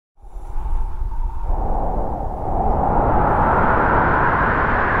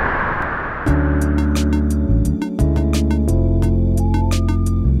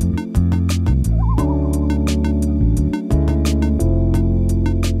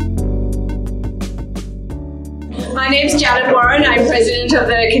name's Janet Warren. I'm president of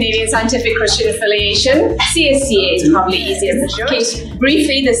the Canadian Scientific Christian Affiliation. CSCA is probably easier to showcase.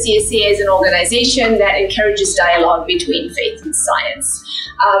 Briefly, the CSCA is an organization that encourages dialogue between faith and science.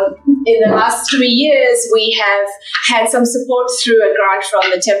 In the last 3 years, we have had some support through a grant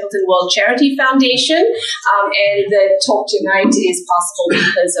from the Templeton World Charity Foundation, and the talk tonight is possible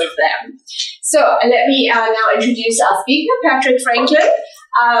because of them. So let me now introduce our speaker, Patrick Franklin.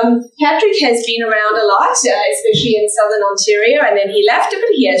 Patrick has been around a lot, especially in Southern Ontario, and then he left, but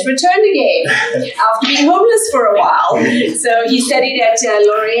he has returned again after being homeless for a while. So he studied at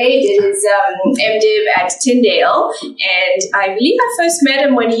Laurier, did his MDiv at Tyndale, and I believe I first met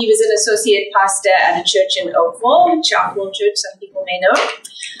him when he was an associate pastor at a church in Oakville, Chapel Church, some people may know.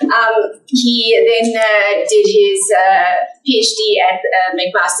 He then did his PhD at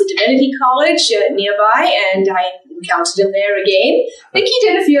McMaster Divinity College nearby, and I encountered him there again. I think he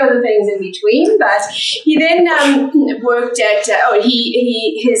did a few other things in between, but he then worked at,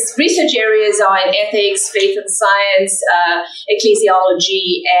 his research areas are in ethics, faith and science,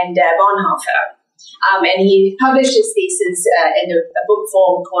 ecclesiology, and Bonhoeffer. And he published his thesis in a book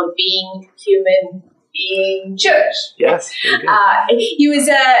form called Being Human, Being Church. Yes. He was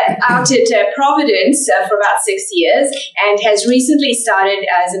out at Providence for about 6 years and has recently started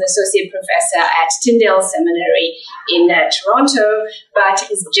as an associate professor at Tyndale Seminary in Toronto, but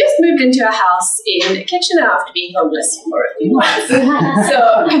has just moved into a house in Kitchener after being homeless for a few months.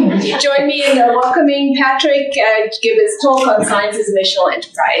 So join me in welcoming Patrick to give his talk on science as a missional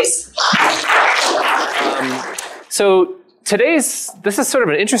enterprise. This is sort of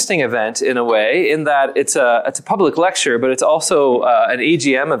an interesting event in a way, in that it's a public lecture, but it's also an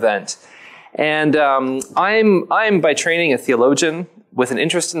AGM event. And I'm by training a theologian with an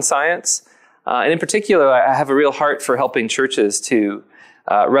interest in science. And in particular, I have a real heart for helping churches to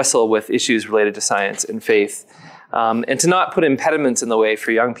wrestle with issues related to science and faith, and to not put impediments in the way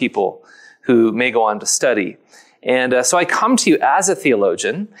for young people who may go on to study. And so I come to you as a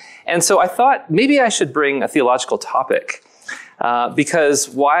theologian, and so I thought maybe I should bring a theological topic. Because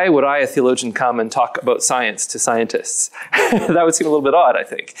why would I, a theologian, come and talk about science to scientists? That would seem a little bit odd, I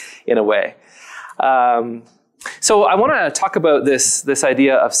think, in a way. So I want to talk about this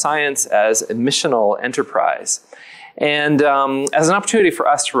idea of science as a missional enterprise, and as an opportunity for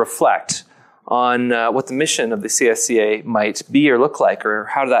us to reflect on what the mission of the CSCA might be or look like, or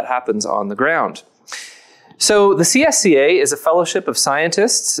how that happens on the ground. So the CSCA is a fellowship of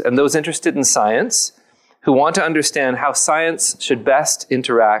scientists and those interested in science who want to understand how science should best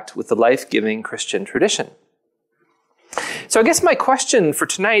interact with the life-giving Christian tradition. So I guess my question for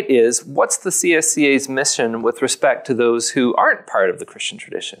tonight is, what's the CSCA's mission with respect to those who aren't part of the Christian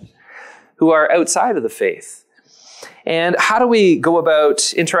tradition, who are outside of the faith? And how do we go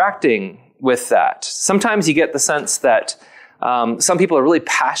about interacting with that? Sometimes you get the sense that some people are really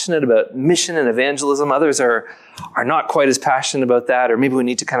passionate about mission and evangelism. Others are not quite as passionate about that, or maybe we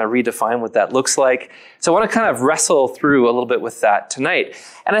need to kind of redefine what that looks like. So I want to kind of wrestle through a little bit with that tonight.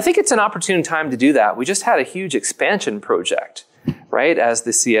 And I think it's an opportune time to do that. We just had a huge expansion project, right, as the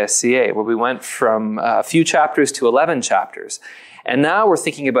CSCA, where we went from a few chapters to 11 chapters. And now we're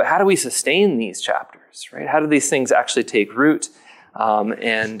thinking about how do we sustain these chapters, right? How do these things actually take root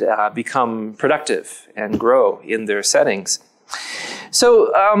and become productive and grow in their settings?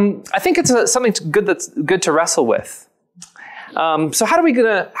 So I think it's something good that's good to wrestle with. So how are we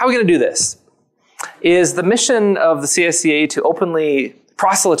gonna do this? Is the mission of the CSCA to openly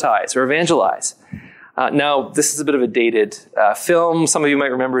proselytize or evangelize? Now, this is a bit of a dated film. Some of you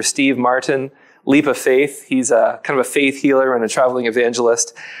might remember Steve Martin, Leap of Faith. He's kind of a faith healer and a traveling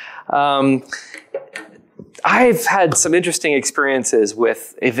evangelist. I've had some interesting experiences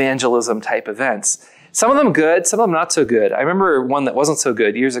with evangelism type events. Some of them good, some of them not so good. I remember one that wasn't so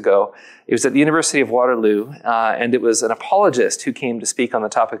good years ago. It was at the University of Waterloo, and it was an apologist who came to speak on the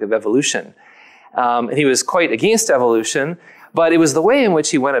topic of evolution. And he was quite against evolution, but it was the way in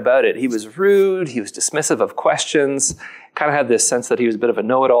which he went about it. He was rude, he was dismissive of questions, kind of had this sense that he was a bit of a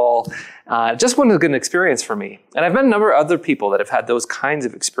know-it-all. Just wasn't a good experience for me. And I've met a number of other people that have had those kinds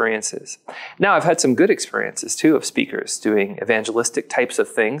of experiences. Now, I've had some good experiences, too, of speakers doing evangelistic types of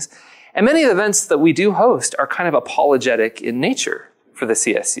things. And many of the events that we do host are kind of apologetic in nature for the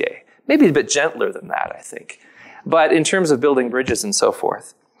CSCA. Maybe a bit gentler than that, I think. But in terms of building bridges and so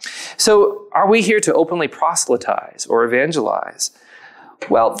forth. So are we here to openly proselytize or evangelize?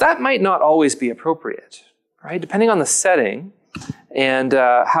 Well, that might not always be appropriate, right? Depending on the setting and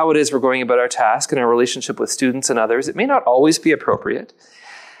how it is we're going about our task and our relationship with students and others, it may not always be appropriate.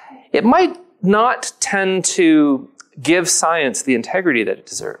 It might not tend to give science the integrity that it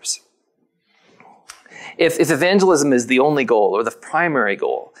deserves. If evangelism is the only goal or the primary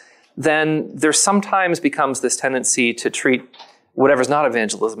goal, then there sometimes becomes this tendency to treat whatever's not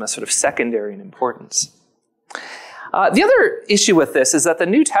evangelism as sort of secondary in importance. The other issue with this is that the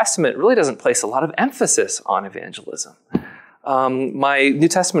New Testament really doesn't place a lot of emphasis on evangelism. My New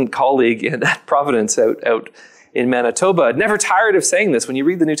Testament colleague at Providence out in Manitoba never tired of saying this. When you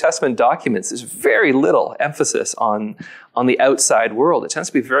read the New Testament documents, there's very little emphasis on the outside world. It tends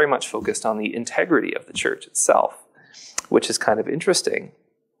to be very much focused on the integrity of the church itself, which is kind of interesting.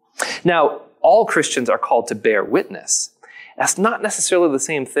 Now, all Christians are called to bear witness. That's not necessarily the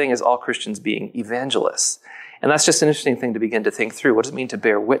same thing as all Christians being evangelists. And that's just an interesting thing to begin to think through. What does it mean to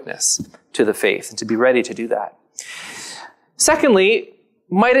bear witness to the faith and to be ready to do that? Secondly,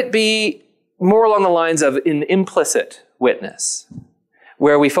 might it be more along the lines of an implicit witness,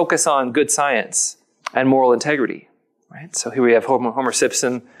 where we focus on good science and moral integrity, right? So here we have Homer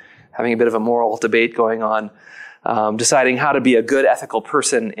Simpson having a bit of a moral debate going on, deciding how to be a good ethical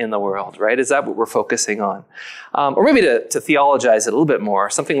person in the world, right? Is that what we're focusing on? Or maybe to theologize it a little bit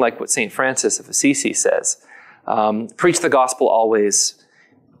more, something like what St. Francis of Assisi says, preach the gospel always,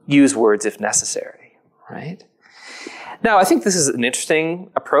 use words if necessary, right? Now, I think this is an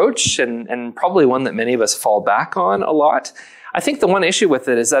interesting approach and probably one that many of us fall back on a lot. I think the one issue with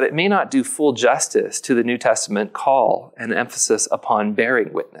it is that it may not do full justice to the New Testament call and emphasis upon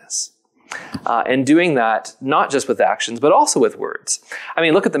bearing witness. And doing that not just with actions, but also with words. I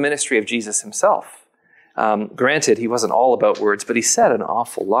mean, look at the ministry of Jesus himself. Granted, he wasn't all about words, but he said an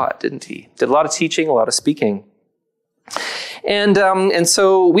awful lot, didn't he? Did a lot of teaching, a lot of speaking. And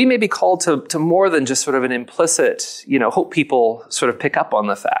so we may be called to more than just sort of an implicit, hope people sort of pick up on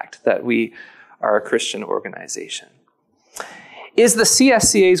the fact that we are a Christian organization. Is the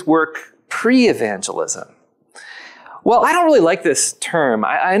CSCA's work pre-evangelism? Well, I don't really like this term.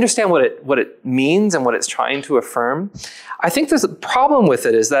 I understand what it means and what it's trying to affirm. I think there's a problem with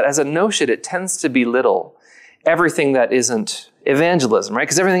it is that as a notion, it tends to belittle everything that isn't evangelism, right?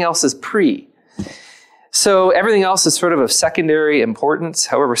 Because everything else is pre. So everything else is sort of secondary importance,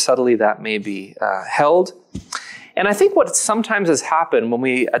 however subtly that may be held. And I think what sometimes has happened when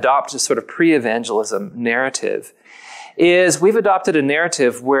we adopt a sort of pre-evangelism narrative is we've adopted a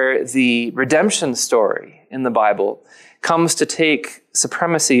narrative where the redemption story in the Bible comes to take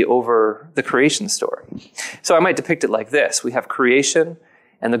supremacy over the creation story. So I might depict it like this. We have creation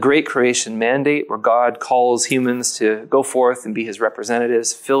and the great creation mandate where God calls humans to go forth and be his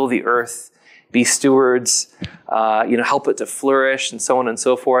representatives, fill the earth, be stewards, help it to flourish, and so on and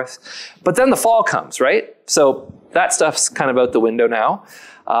so forth. But then the fall comes, right? So that stuff's kind of out the window now.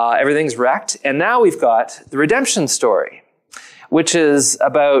 Everything's wrecked. And now we've got the redemption story, which is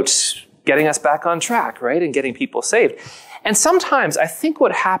about getting us back on track, right? And getting people saved. And sometimes I think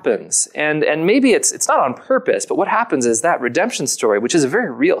what happens, and maybe it's not on purpose, but what happens is that redemption story, which is a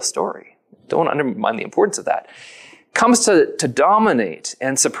very real story, don't undermine the importance of that, comes to dominate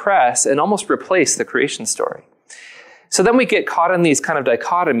and suppress and almost replace the creation story. So then we get caught in these kind of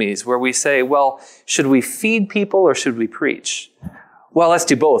dichotomies where we say, well, should we feed people or should we preach? Well, let's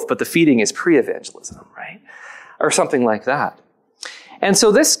do both, but the feeding is pre-evangelism, right? Or something like that. And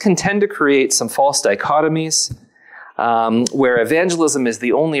so this can tend to create some false dichotomies where evangelism is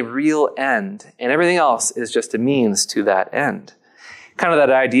the only real end and everything else is just a means to that end. Kind of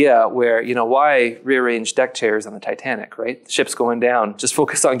that idea where, why rearrange deck chairs on the Titanic, right? The ship's going down, just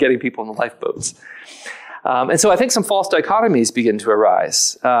focus on getting people in the lifeboats. And so I think some false dichotomies begin to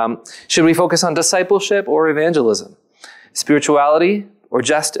arise. Should we focus on discipleship or evangelism? Spirituality or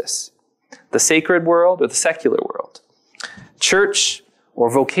justice? The sacred world or the secular world? Church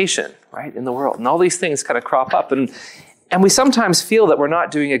or vocation, right, in the world? And all these things kind of crop up. And we sometimes feel that we're not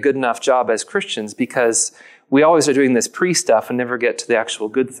doing a good enough job as Christians because we always are doing this pre-stuff and never get to the actual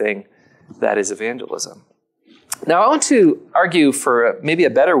good thing that is evangelism. Now, I want to argue for maybe a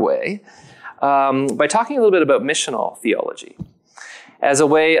better way by talking a little bit about missional theology as a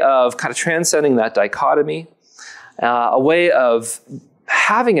way of kind of transcending that dichotomy, a way of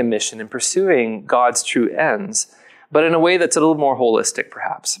having a mission and pursuing God's true ends, but in a way that's a little more holistic,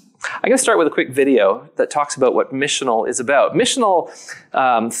 perhaps. I'm going to start with a quick video that talks about what missional is about. Missional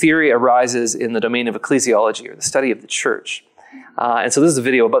theory arises in the domain of ecclesiology, or the study of the church. And so this is a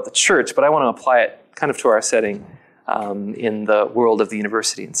video about the church, but I want to apply it kind of to our setting in the world of the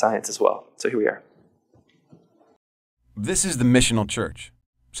university and science as well. So here we are. This is the missional church.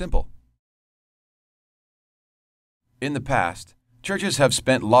 Simple. In the past, churches have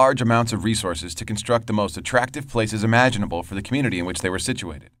spent large amounts of resources to construct the most attractive places imaginable for the community in which they were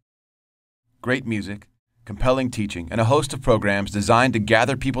situated. Great music, Compelling teaching and a host of programs designed to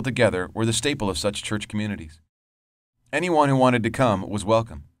gather people together were the staple of such church communities. Anyone who wanted to come was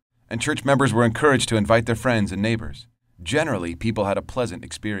welcome, and church members were encouraged to invite their friends and neighbors. Generally, people had a pleasant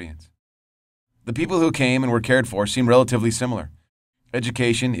experience. The people who came and were cared for seemed relatively similar.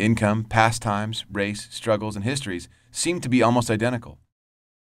 Education, income, pastimes, race, struggles, and histories seemed to be almost identical.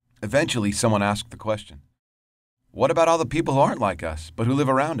 Eventually, someone asked the question, "What about all the people who aren't like us, but who live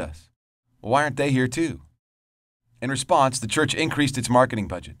around us? Why aren't they here too?" In response, the church increased its marketing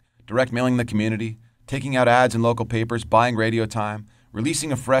budget, direct mailing the community, taking out ads in local papers, buying radio time,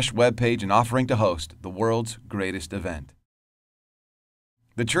 releasing a fresh web page, and offering to host the world's greatest event.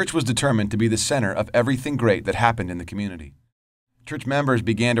 The church was determined to be the center of everything great that happened in the community. Church members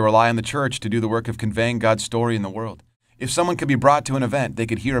began to rely on the church to do the work of conveying God's story in the world. If someone could be brought to an event, they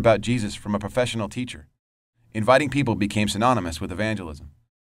could hear about Jesus from a professional teacher. Inviting people became synonymous with evangelism.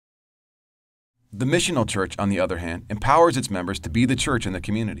 The missional church, on the other hand, empowers its members to be the church in the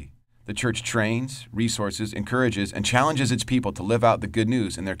community. The church trains, resources, encourages, and challenges its people to live out the good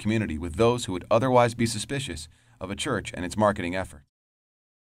news in their community with those who would otherwise be suspicious of a church and its marketing effort.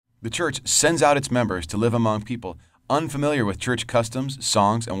 The church sends out its members to live among people unfamiliar with church customs,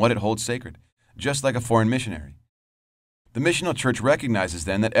 songs, and what it holds sacred, just like a foreign missionary. The missional church recognizes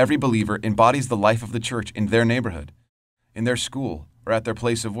then that every believer embodies the life of the church in their neighborhood, in their school, or at their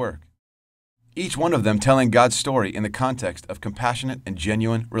place of work. Each one of them telling God's story in the context of compassionate and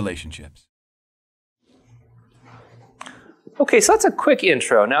genuine relationships. Okay, so that's a quick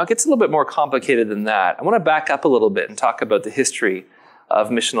intro. Now it gets a little bit more complicated than that. I want to back up a little bit and talk about the history of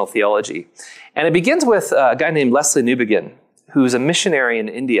missional theology. And it begins with a guy named Leslie Newbigin, who's a missionary in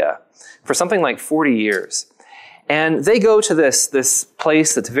India for something like 40 years. And they go to this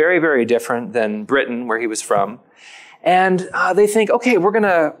place that's very, very different than Britain, where he was from. And they think, okay, we're going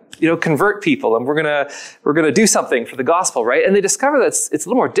to convert people, and we're going to do something for the gospel, right? And they discover that it's a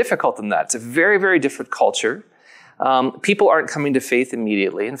little more difficult than that. It's a very, very different culture. People aren't coming to faith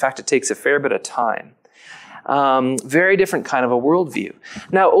immediately. In fact, it takes a fair bit of time. Very different kind of a worldview.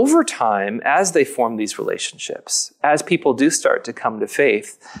 Now, over time, as they form these relationships, as people do start to come to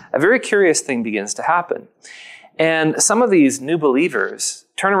faith, a very curious thing begins to happen. And some of these new believers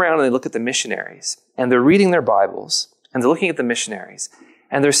turn around and they look at the missionaries, and they're reading their Bibles, and they're looking at the missionaries,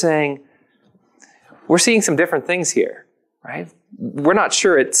 and they're saying, we're seeing some different things here, right? We're not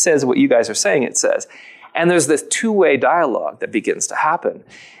sure it says what you guys are saying it says. And there's this two-way dialogue that begins to happen.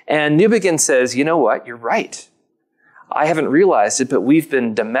 And Newbigin says, you know what? You're right. I haven't realized it, but we've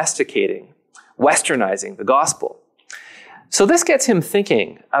been domesticating, westernizing the gospel. So this gets him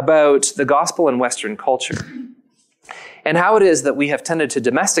thinking about the gospel in Western culture and how it is that we have tended to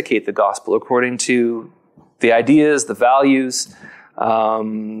domesticate the gospel according to the ideas, the values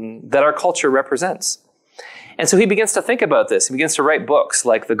that our culture represents. And so he begins to think about this. He begins to write books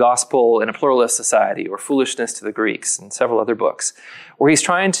like The Gospel in a Pluralist Society or Foolishness to the Greeks and several other books, where he's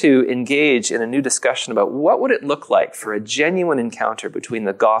trying to engage in a new discussion about what would it look like for a genuine encounter between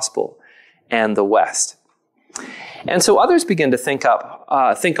the gospel and the West. And so others begin to think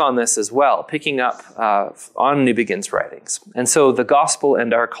on this as well, picking up on Newbigin's writings. And so the Gospel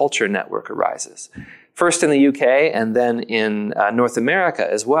and Our Culture Network arises, first in the UK and then in North America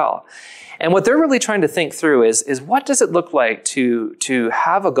as well. And what they're really trying to think through is what does it look like to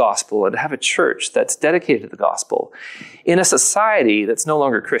have a gospel and to have a church that's dedicated to the gospel in a society that's no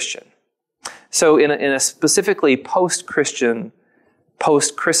longer Christian. So in a specifically post-Christian,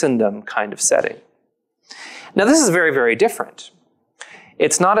 post-Christendom kind of setting. Now this is very, very different.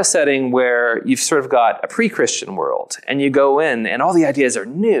 It's not a setting where you've sort of got a pre-Christian world and you go in and all the ideas are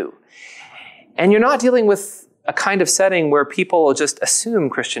new. And you're not dealing with a kind of setting where people just assume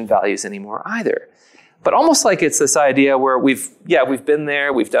Christian values anymore either. But almost like it's this idea where we've been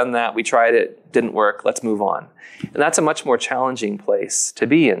there, we've done that, we tried it, didn't work, let's move on. And that's a much more challenging place to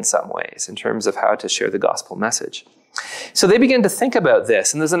be in some ways in terms of how to share the gospel message. So they begin to think about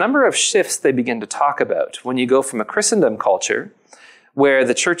this, and there's a number of shifts they begin to talk about when you go from a Christendom culture where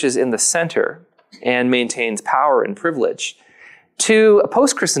the church is in the center and maintains power and privilege to a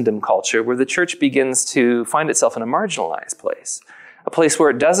post-Christendom culture where the church begins to find itself in a marginalized place, a place where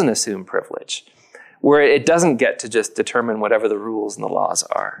it doesn't assume privilege, where it doesn't get to just determine whatever the rules and the laws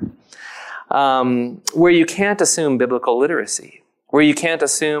are, where you can't assume biblical literacy, where you can't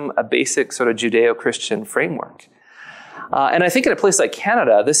assume a basic sort of Judeo-Christian framework. And I think in a place like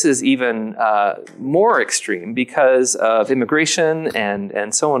Canada, this is even more extreme because of immigration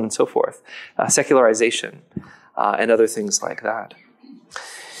and so on and so forth, secularization, and other things like that.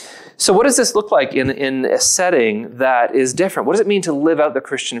 So what does this look like in a setting that is different? What does it mean to live out the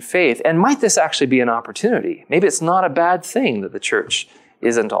Christian faith? And might this actually be an opportunity? Maybe it's not a bad thing that the church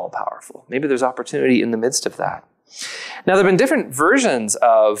isn't all powerful. Maybe there's opportunity in the midst of that. Now, there have been different versions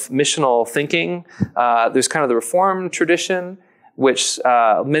of missional thinking. There's kind of the Reformed tradition, which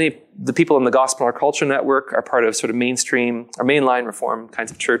many the people in the Gospel and Our Culture Network are part of sort of mainstream or mainline Reform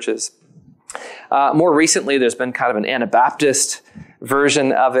kinds of churches. More recently, there's been kind of an Anabaptist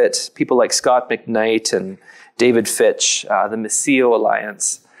version of it. People like Scott McKnight and David Fitch, the Missio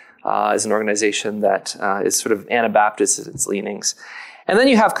Alliance is an organization that is sort of Anabaptist in its leanings. And then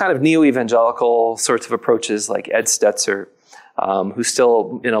you have kind of neo-evangelical sorts of approaches like Ed Stetzer, who's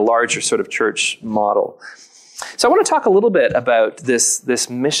still in a larger sort of church model. So I want to talk a little bit about this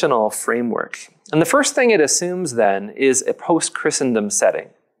missional framework. And the first thing it assumes then is a post-Christendom setting.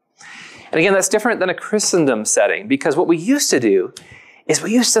 And again, that's different than a Christendom setting, because what we used to do is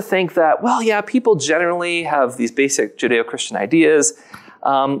we used to think that, well, yeah, people generally have these basic Judeo-Christian ideas.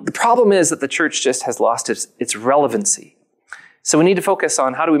 The problem is that the church just has lost its relevancy. So we need to focus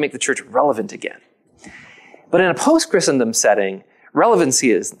on how do we make the church relevant again. But in a post-Christendom setting,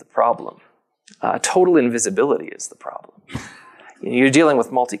 relevancy isn't the problem. Total invisibility is the problem. You're dealing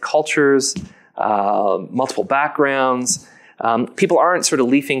with multi-cultures, multiple backgrounds. People aren't sort of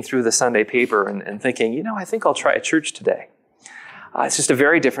leafing through the Sunday paper and thinking, I think I'll try a church today. It's just a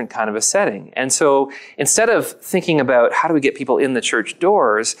very different kind of a setting. And so instead of thinking about how do we get people in the church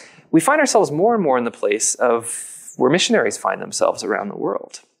doors, we find ourselves more and more in the place of where missionaries find themselves around the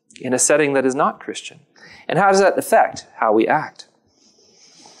world, in a setting that is not Christian. And how does that affect how we act?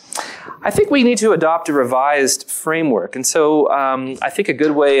 I think we need to adopt a revised framework. And so I think a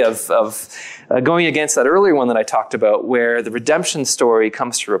good way of going against that earlier one that I talked about, where the redemption story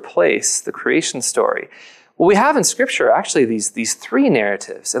comes to replace the creation story. Well, we have in Scripture actually these three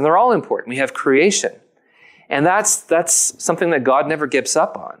narratives, and they're all important. We have creation, and that's something that God never gives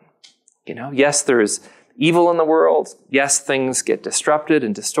up on. Yes, there's evil in the world. Yes, things get disrupted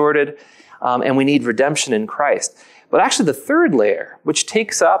and distorted, and we need redemption in Christ. But actually the third layer, which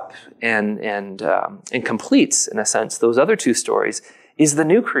takes up and completes, in a sense, those other two stories, is the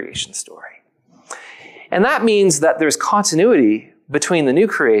new creation story. And that means that there's continuity between the new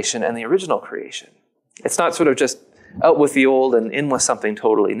creation and the original creation. It's not sort of just out with the old and in with something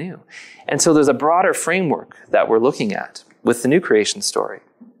totally new. And so there's a broader framework that we're looking at with the new creation story.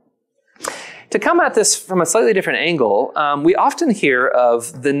 To come at this from a slightly different angle, we often hear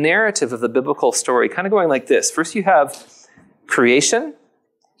of the narrative of the biblical story kind of going like this. First you have creation,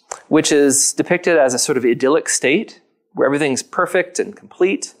 which is depicted as a sort of idyllic state where everything's perfect and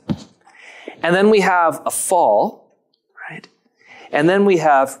complete. And then we have a fall, right? And then we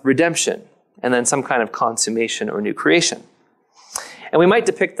have redemption, and then some kind of consummation or new creation. And we might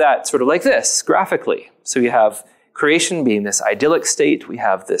depict that sort of like this, graphically. So you have creation being this idyllic state. We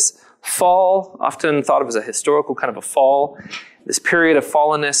have this fall, often thought of as a historical kind of a fall, this period of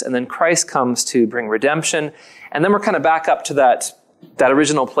fallenness, and then Christ comes to bring redemption. And then we're kind of back up to that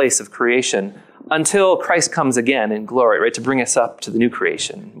original place of creation until Christ comes again in glory, right, to bring us up to the new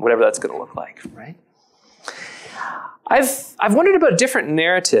creation, whatever that's going to look like, right? I've wondered about a different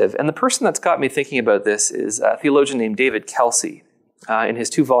narrative, and the person that's got me thinking about this is a theologian named David Kelsey in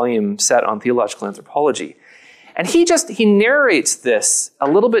his 2-volume set on theological anthropology. And he narrates this a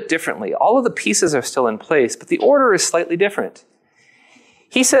little bit differently. All of the pieces are still in place, but the order is slightly different.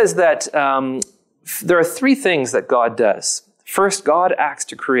 He says that there are three things that God does. First, God acts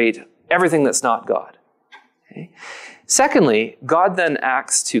to create everything that's not God. Okay? Secondly, God then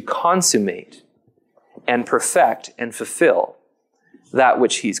acts to consummate and perfect and fulfill that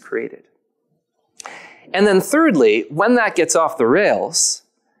which he's created. And then thirdly, when that gets off the rails,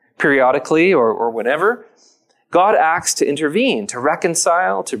 periodically or whenever, God acts to intervene, to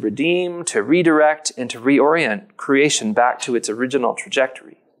reconcile, to redeem, to redirect, and to reorient creation back to its original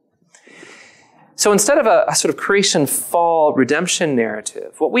trajectory. So instead of a sort of creation, fall, redemption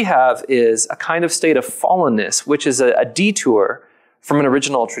narrative, what we have is a kind of state of fallenness, which is a detour from an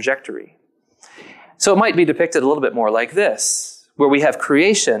original trajectory. So it might be depicted a little bit more like this, where we have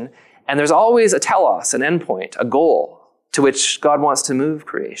creation, and there's always a telos, an endpoint, a goal to which God wants to move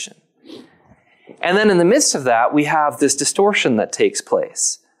creation. And then in the midst of that, we have this distortion that takes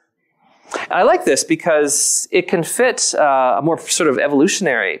place. And I like this because it can fit a more sort of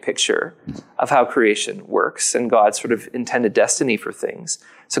evolutionary picture of how creation works and God's sort of intended destiny for things.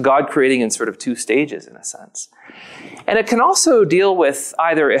 So God creating in sort of two stages, in a sense. And it can also deal with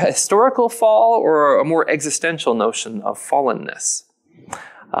either a historical fall or a more existential notion of fallenness.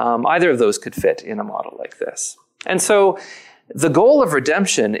 Either of those could fit in a model like this. And so The goal of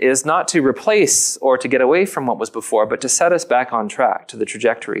redemption is not to replace or to get away from what was before, but to set us back on track to the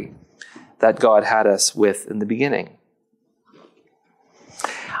trajectory that God had us with in the beginning.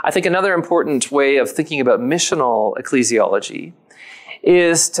 I think another important way of thinking about missional ecclesiology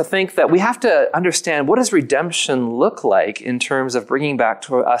is to think that we have to understand, what does redemption look like in terms of bringing back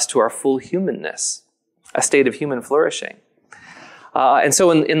to us to our full humanness, a state of human flourishing. And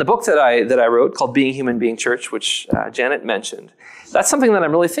so in the book that I wrote called Being Human, Being Church, which Janet mentioned, that's something that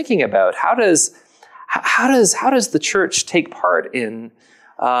I'm really thinking about. How does the church take part in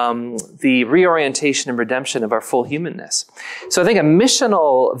the reorientation and redemption of our full humanness? So I think a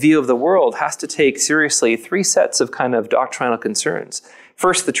missional view of the world has to take seriously three sets of kind of doctrinal concerns.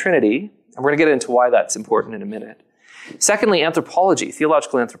 First, the Trinity, and we're going to get into why that's important in a minute. Secondly, anthropology,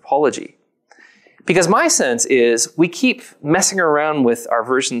 theological anthropology. Because my sense is we keep messing around with our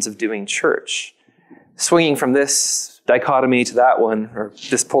versions of doing church, swinging from this dichotomy to that one, or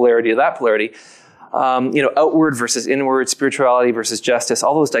this polarity to that polarity, outward versus inward, spirituality versus justice,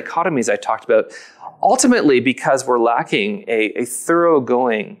 all those dichotomies I talked about, ultimately because we're lacking a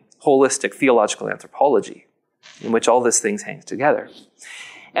thoroughgoing, holistic theological anthropology in which all these things hang together.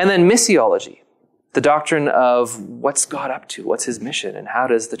 And then missiology, the doctrine of what's God up to, what's his mission, and how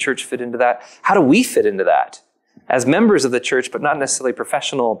does the church fit into that? How do we fit into that as members of the church, but not necessarily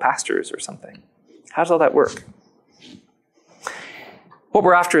professional pastors or something? How does all that work? What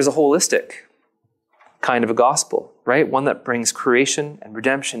we're after is a holistic kind of a gospel, right? One that brings creation and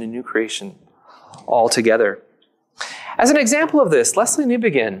redemption and new creation all together. As an example of this, Leslie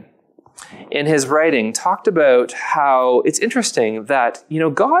Newbigin, in his writing, talked about how it's interesting that,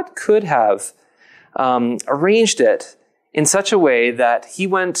 God could have arranged it in such a way that he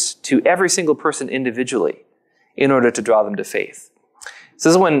went to every single person individually in order to draw them to faith. So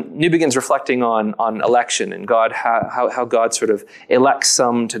this is when Newbigin's reflecting on election and God, how God sort of elects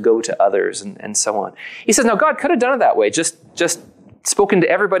some to go to others and so on. He says, no, God could have done it that way, just spoken to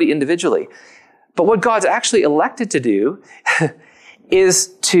everybody individually. But what God's actually elected to do is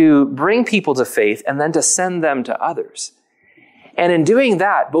to bring people to faith and then to send them to others. And in doing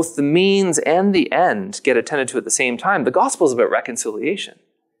that, both the means and the end get attended to at the same time. The gospel is about reconciliation.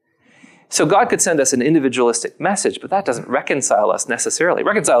 So God could send us an individualistic message, but that doesn't reconcile us necessarily. It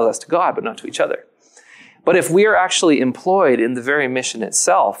reconciles us to God, but not to each other. But if we are actually employed in the very mission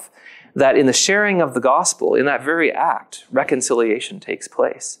itself, that in the sharing of the gospel, in that very act, reconciliation takes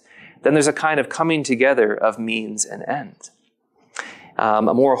place, then there's a kind of coming together of means and end. A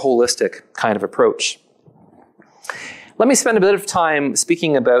more holistic kind of approach. Let me spend a bit of time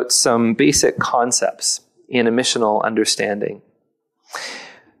speaking about some basic concepts in a missional understanding.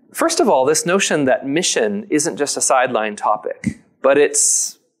 First of all, this notion that mission isn't just a sideline topic, but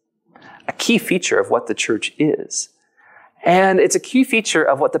it's a key feature of what the church is. And it's a key feature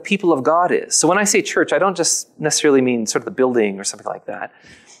of what the people of God is. So when I say church, I don't just necessarily mean sort of the building or something like that,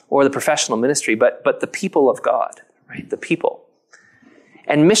 or the professional ministry, but the people of God, right? The people.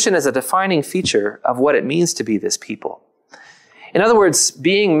 And mission is a defining feature of what it means to be this people. In other words,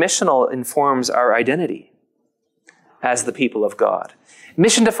 being missional informs our identity as the people of God.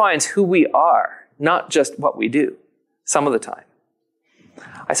 Mission defines who we are, not just what we do, some of the time.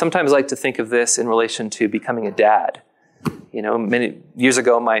 I sometimes like to think of this in relation to becoming a dad. Many years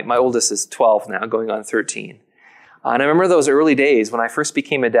ago, my oldest is 12 now, going on 13. And I remember those early days when I first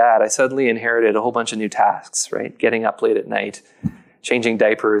became a dad, I suddenly inherited a whole bunch of new tasks, right? Getting up late at night, changing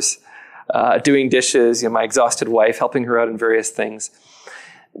diapers, doing dishes, my exhausted wife, helping her out in various things.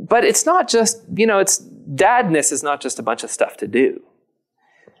 But it's not just, dadness is not just a bunch of stuff to do.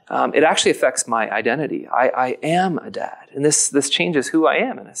 It actually affects my identity. I am a dad, and this changes who I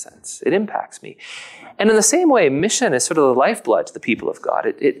am in a sense. It impacts me. And in the same way, mission is sort of the lifeblood to the people of God.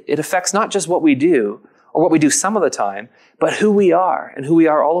 It affects not just what we do, or what we do some of the time, but who we are, and who we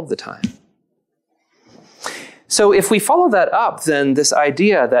are all of the time. So if we follow that up, then this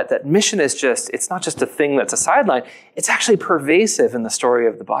idea that mission is it's not just a thing that's a sideline, it's actually pervasive in the story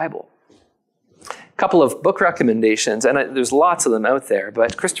of the Bible. A couple of book recommendations, and there's lots of them out there,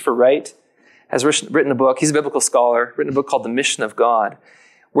 but Christopher Wright has written a book, he's a biblical scholar, written a book called The Mission of God,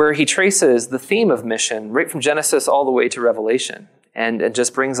 where he traces the theme of mission right from Genesis all the way to Revelation, and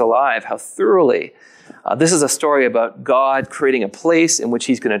just brings alive how thoroughly this is a story about God creating a place in which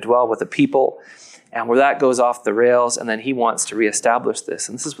he's going to dwell with a people, and where that goes off the rails, and then he wants to reestablish this.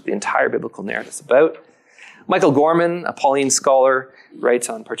 And this is what the entire biblical narrative is about. Michael Gorman, a Pauline scholar, writes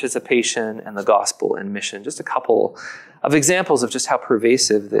on participation and the gospel and mission. Just a couple of examples of just how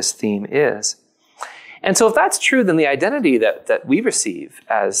pervasive this theme is. And so if that's true, then the identity that we receive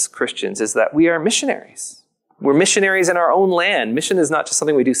as Christians is that we are missionaries. We're missionaries in our own land. Mission is not just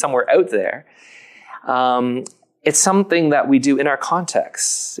something we do somewhere out there. It's something that we do in our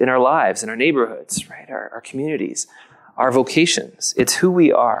contexts, in our lives, in our neighborhoods, right? Our communities, our vocations. It's who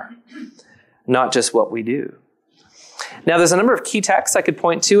we are, not just what we do. Now, there's a number of key texts I could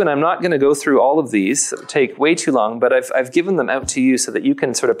point to, and I'm not going to go through all of these. It would take way too long, but I've given them out to you so that you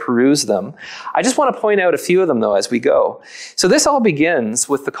can sort of peruse them. I just want to point out a few of them, though, as we go. So this all begins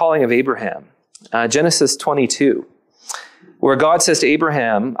with the calling of Abraham, Genesis 22, where God says to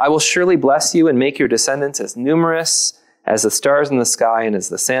Abraham, "I will surely bless you and make your descendants as numerous as the stars in the sky and as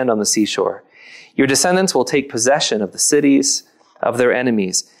the sand on the seashore. Your descendants will take possession of the cities of their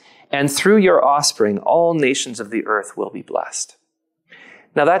enemies, and through your offspring, all nations of the earth will be blessed."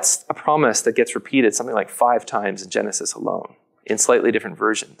 Now that's a promise that gets repeated something like 5 times in Genesis alone, in slightly different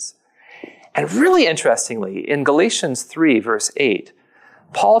versions. And really interestingly, in Galatians 3, verse 8,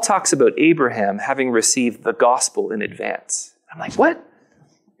 Paul talks about Abraham having received the gospel in advance. I'm like, what?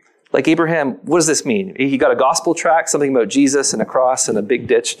 Like Abraham, what does this mean? He got a gospel tract, something about Jesus and a cross and a big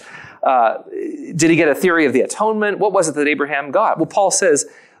ditch. Did he get a theory of the atonement? What was it that Abraham got? Well, Paul says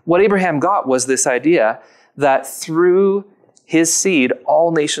what Abraham got was this idea that through his seed,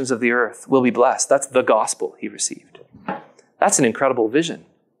 all nations of the earth will be blessed. That's the gospel he received. That's an incredible vision.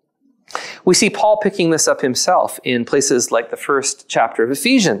 We see Paul picking this up himself in places like the first chapter of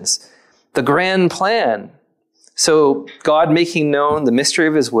Ephesians, the grand plan. So God making known the mystery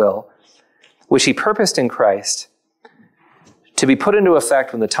of his will, which he purposed in Christ, to be put into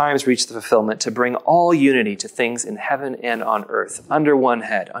effect when the times reach the fulfillment, to bring all unity to things in heaven and on earth, under one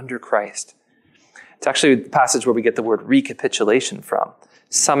head, under Christ. It's actually the passage where we get the word recapitulation from,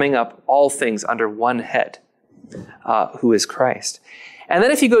 summing up all things under one head, who is Christ. And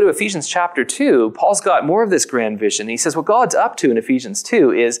then if you go to Ephesians chapter 2, Paul's got more of this grand vision. He says what God's up to in Ephesians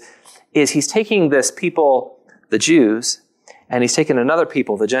 2 is he's taking this people, the Jews, and he's taking another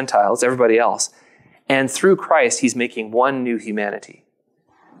people, the Gentiles, everybody else, and through Christ, he's making one new humanity.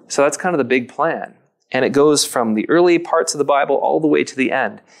 So that's kind of the big plan. And it goes from the early parts of the Bible all the way to the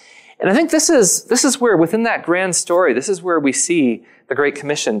end. And I think this is where, within that grand story, this is where we see the Great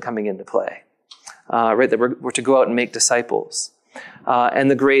Commission coming into play. Right, that we're to go out and make disciples.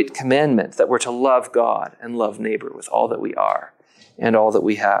 And the great commandment that we're to love God and love neighbor with all that we are and all that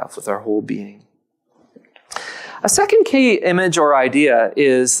we have with our whole being. A second key image or idea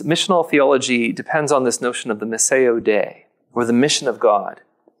is missional theology depends on this notion of the Missio Dei, or the mission of God.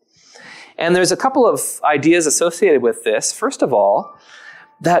 And there's a couple of ideas associated with this. First of all,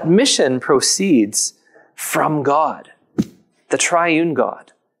 that mission proceeds from God, the triune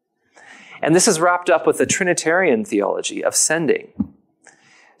God. And this is wrapped up with the Trinitarian theology of sending.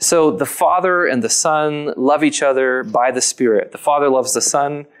 So the Father and the Son love each other by the Spirit. The Father loves the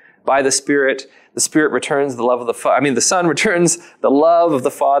Son by the Spirit. The Spirit returns the love of the Father. The Son returns the love of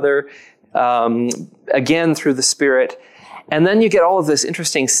the Father again through the Spirit. And then you get all of this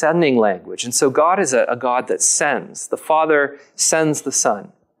interesting sending language. And so God is a God that sends. The Father sends the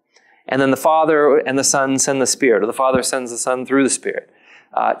Son. And then the Father and the Son send the Spirit, or the Father sends the Son through the Spirit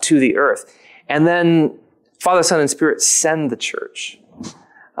to the earth. And then Father, Son, and Spirit send the church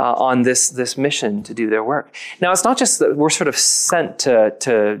on this mission to do their work. Now, it's not just that we're sort of sent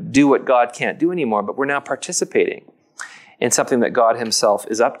to do what God can't do anymore, but we're now participating in something that God himself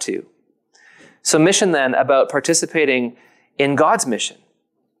is up to. So mission then about participating in God's mission,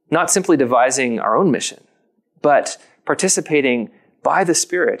 not simply devising our own mission, but participating by the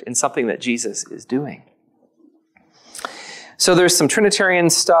Spirit in something that Jesus is doing. So there's some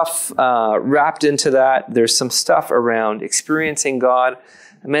Trinitarian stuff wrapped into that. There's some stuff around experiencing God.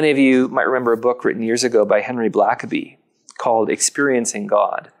 Many of you might remember a book written years ago by Henry Blackaby called Experiencing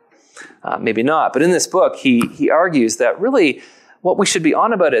God. Maybe not, but in this book, he argues that really what we should be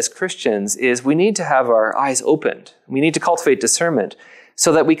on about as Christians is we need to have our eyes opened. We need to cultivate discernment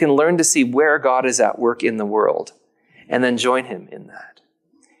so that we can learn to see where God is at work in the world and then join him in that.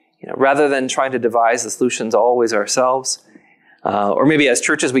 Rather than trying to devise the solutions always ourselves, or maybe as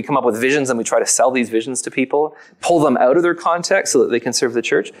churches, we come up with visions and we try to sell these visions to people, pull them out of their context so that they can serve the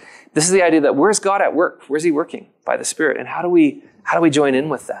church. This is the idea that where's God at work? Where's he working? By the Spirit. And how do we join in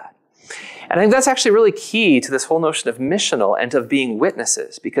with that? And I think that's actually really key to this whole notion of missional and of being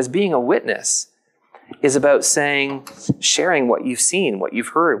witnesses, because being a witness is about sharing what you've seen, what you've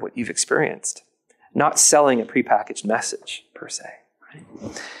heard, what you've experienced, not selling a prepackaged message per se.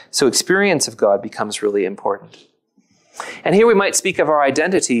 Right? So experience of God becomes really important. And here we might speak of our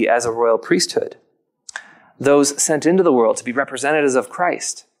identity as a royal priesthood, those sent into the world to be representatives of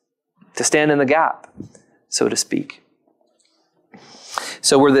Christ, to stand in the gap, so to speak.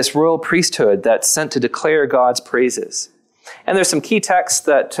 So we're this royal priesthood that's sent to declare God's praises. And there's some key texts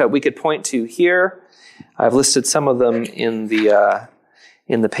that we could point to here. I've listed some of them in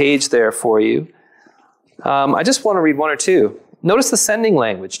the page there for you. I just want to read one or two. Notice the sending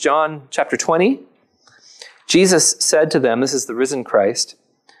language. John chapter 20. Jesus said to them, this is the risen Christ,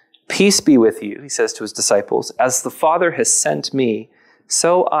 "Peace be with you," he says to his disciples. "As the Father has sent me,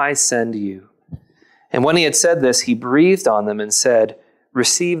 so I send you." And when he had said this, he breathed on them and said,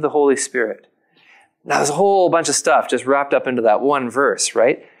 "Receive the Holy Spirit." Now, there's a whole bunch of stuff just wrapped up into that one verse,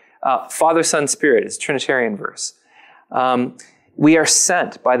 right? Father, Son, Spirit is a Trinitarian verse. We are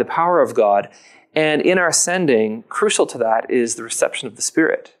sent by the power of God, and in our sending, crucial to that is the reception of the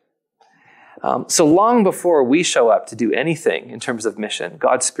Spirit. So long before we show up to do anything in terms of mission,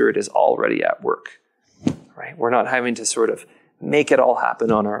 God's Spirit is already at work, right? We're not having to sort of make it all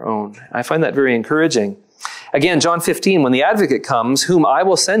happen on our own. I find that very encouraging. Again, John 15, when the advocate comes, whom I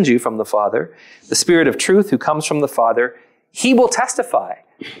will send you from the Father, the Spirit of truth who comes from the Father, he will testify.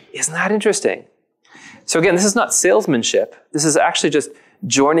 Isn't that interesting? So again, this is not salesmanship. This is actually just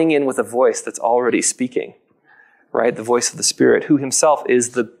joining in with a voice that's already speaking, right? The voice of the Spirit, who himself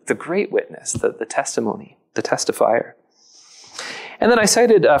is the great witness, the testimony, the testifier. And then I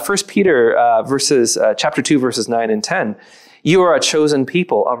cited 1 Peter chapter 2, verses 9 and 10. You are a chosen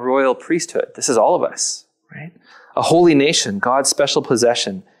people, a royal priesthood. This is all of us, right? A holy nation, God's special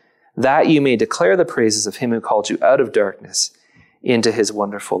possession, that you may declare the praises of him who called you out of darkness into his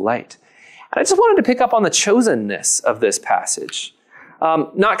wonderful light. And I just wanted to pick up on the chosenness of this passage.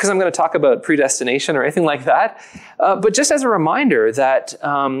 Not because I'm going to talk about predestination or anything like that, but just as a reminder that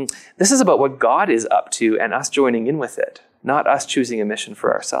this is about what God is up to and us joining in with it, not us choosing a mission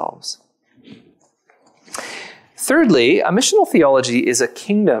for ourselves. Thirdly, a missional theology is a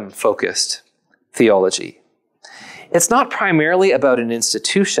kingdom-focused theology. It's not primarily about an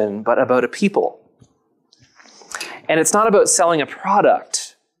institution, but about a people. And it's not about selling a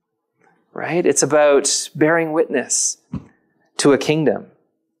product, right? It's about bearing witness to a kingdom.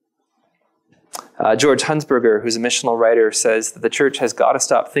 George Hunsberger, who's a missional writer, says that the church has got to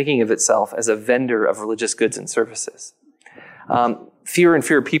stop thinking of itself as a vendor of religious goods and services. Fewer and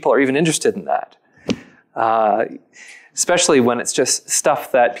fewer people are even interested in that, especially when it's just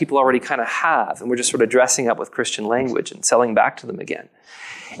stuff that people already kind of have, and we're just sort of dressing up with Christian language and selling back to them again.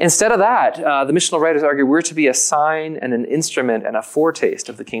 Instead of that, the missional writers argue we're to be a sign and an instrument and a foretaste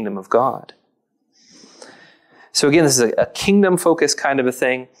of the kingdom of God. So again, this is a kingdom-focused kind of a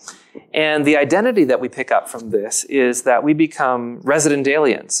thing. And the identity that we pick up from this is that we become resident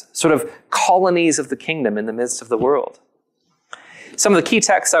aliens, sort of colonies of the kingdom in the midst of the world. Some of the key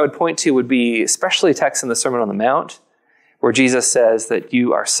texts I would point to would be especially texts in the Sermon on the Mount, where Jesus says that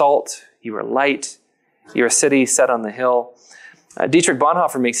you are salt, you are light, you're a city set on the hill. Dietrich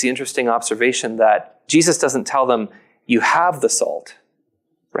Bonhoeffer makes the interesting observation that Jesus doesn't tell them, you have the salt,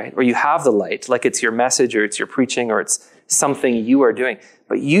 right? Or you have the light, like it's your message or it's your preaching or it's something you are doing.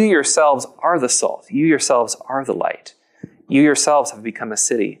 But you yourselves are the salt. You yourselves are the light. You yourselves have become a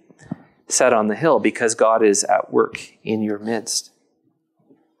city set on the hill because God is at work in your midst.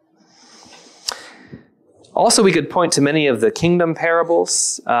 Also, we could point to many of the kingdom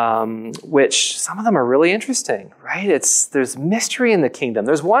parables, which some of them are really interesting, right? There's mystery in the kingdom.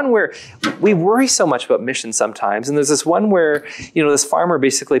 There's one where we worry so much about mission sometimes, and there's this one where, this farmer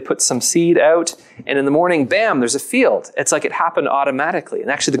basically puts some seed out, and in the morning, bam, there's a field. It's like it happened automatically.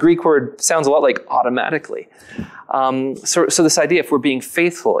 And actually, the Greek word sounds a lot like automatically. So this idea, if we're being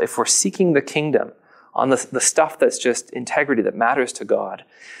faithful, if we're seeking the kingdom on the stuff that's just integrity that matters to God,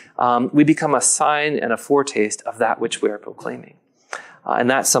 we become a sign and a foretaste of that which we are proclaiming. And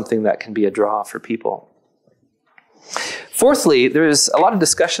that's something that can be a draw for people. Fourthly, there's a lot of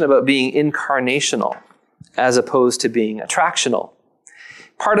discussion about being incarnational as opposed to being attractional.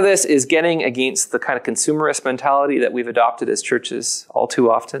 Part of this is getting against the kind of consumerist mentality that we've adopted as churches all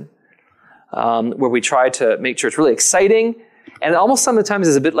too often, where we try to make church really exciting, and almost sometimes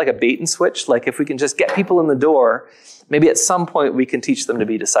is a bit like a bait and switch. Like if we can just get people in the door, maybe at some point we can teach them to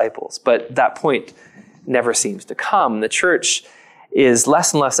be disciples. But that point never seems to come. The church is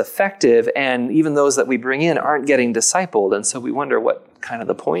less and less effective, and even those that we bring in aren't getting discipled. And so we wonder what kind of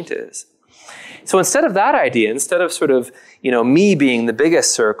the point is. So instead of that idea, instead of sort of, me being the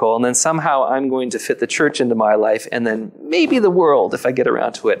biggest circle, and then somehow I'm going to fit the church into my life, and then maybe the world if I get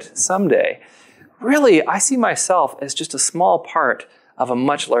around to it someday, really, I see myself as just a small part of a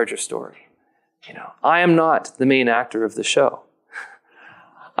much larger story. I am not the main actor of the show.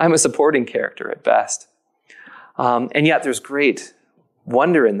 I'm a supporting character at best. And yet there's great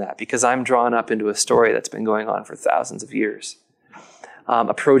wonder in that because I'm drawn up into a story that's been going on for thousands of years.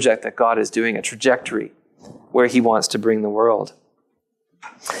 a project that God is doing, a trajectory where he wants to bring the world.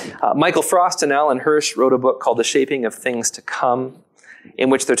 Michael Frost and Alan Hirsch wrote a book called The Shaping of Things to Come, in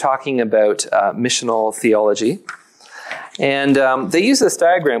which they're talking about missional theology. And they use this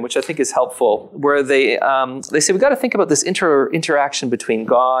diagram, which I think is helpful, where they say we've got to think about this interaction between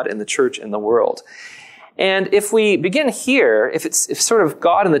God and the church and the world. And if we begin here, if sort of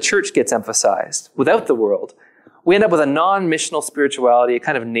God and the church gets emphasized without the world, we end up with a non-missional spirituality, a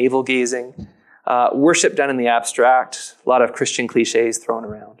kind of navel-gazing, worship done in the abstract, a lot of Christian cliches thrown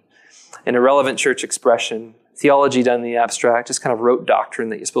around, an irrelevant church expression, theology done in the abstract, just kind of rote doctrine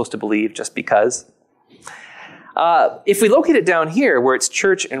that you're supposed to believe just because. If we locate it down here, where it's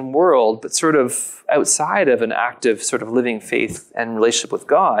church and world, but sort of outside of an active sort of living faith and relationship with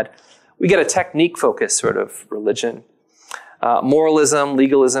God, we get a technique-focused sort of religion. Moralism,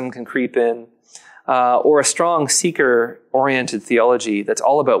 legalism can creep in, or a strong seeker-oriented theology that's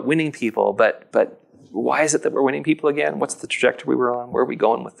all about winning people, but why is it that we're winning people again? What's the trajectory we're on? Where are we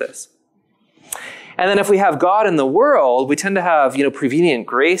going with this? And then if we have God in the world, we tend to have, prevenient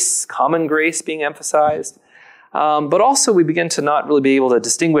grace, common grace being emphasized. But also we begin to not really be able to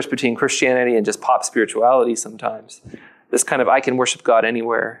distinguish between Christianity and just pop spirituality sometimes. This kind of I can worship God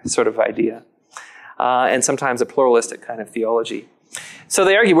anywhere sort of idea. And sometimes a pluralistic kind of theology. So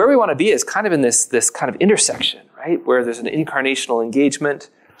they argue where we want to be is kind of in this kind of intersection, right? Where there's an incarnational engagement,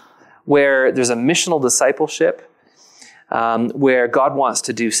 where there's a missional discipleship, where God wants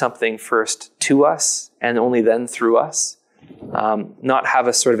to do something first to us and only then through us. Not have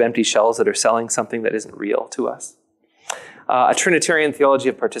us sort of empty shells that are selling something that isn't real to us. A Trinitarian theology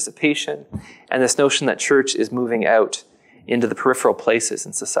of participation, and this notion that church is moving out into the peripheral places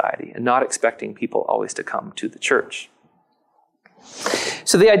in society and not expecting people always to come to the church.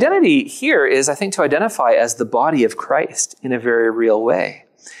 So the identity here is, I think, to identify as the body of Christ in a very real way.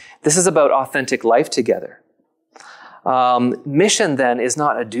 This is about authentic life together. Mission, then, is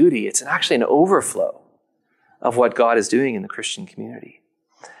not a duty. It's actually an overflow of what God is doing in the Christian community.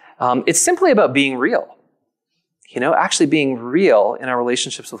 It's simply about being real. Actually being real in our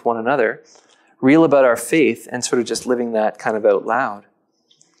relationships with one another, real about our faith, and sort of just living that kind of out loud.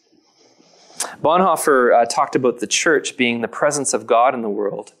 Bonhoeffer talked about the church being the presence of God in the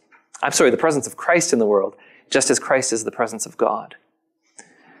world. The presence of Christ in the world, just as Christ is the presence of God.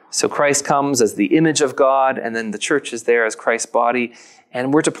 So Christ comes as the image of God, and then the church is there as Christ's body.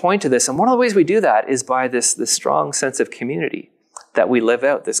 And we're to point to this. And one of the ways we do that is by this strong sense of community that we live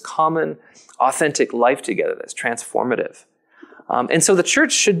out, this common, authentic life together that's transformative. And so the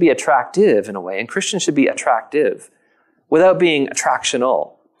church should be attractive in a way, and Christians should be attractive without being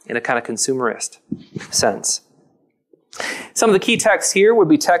attractional in a kind of consumerist sense. Some of the key texts here would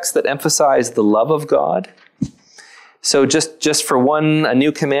be texts that emphasize the love of God. So just for one, a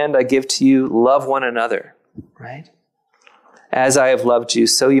new command I give to you, love one another, right? As I have loved you,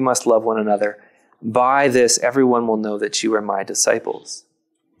 so you must love one another. By this, everyone will know that you are my disciples.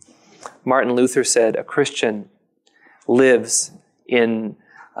 Martin Luther said, a Christian lives in,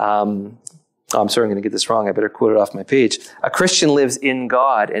 I'm sorry, I'm going to get this wrong. I better quote it off my page. A Christian lives in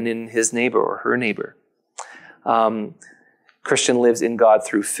God and in his neighbor or her neighbor. Christian lives in God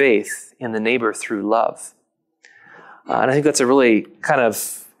through faith, in the neighbor through love. And I think that's a really kind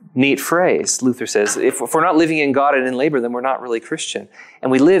of neat phrase. Luther says, if we're not living in God and in labor, then we're not really Christian.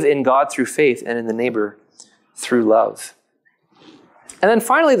 And we live in God through faith and in the neighbor through love. And then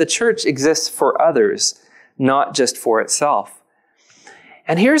finally, the church exists for others, not just for itself.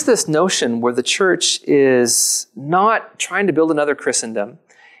 And here's this notion where the church is not trying to build another Christendom.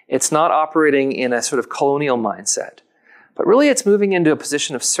 It's not operating in a sort of colonial mindset, but really it's moving into a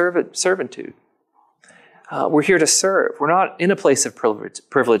position of servitude. We're here to serve. We're not in a place of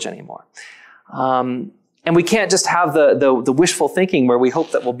privilege anymore. And we can't just have the wishful thinking where we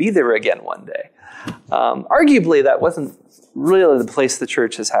hope that we'll be there again one day. Arguably, that wasn't really the place the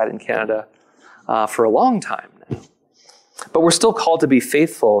church has had in Canada for a long time now. But we're still called to be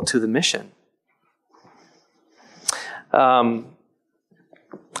faithful to the mission. Our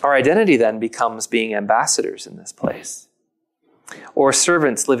identity then becomes being ambassadors in this place, or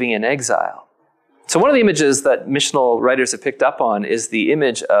servants living in exile. So one of the images that missional writers have picked up on is the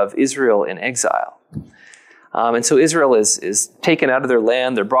image of Israel in exile. And so Israel is taken out of their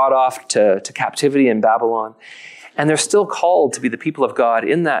land. They're brought off to captivity in Babylon. And they're still called to be the people of God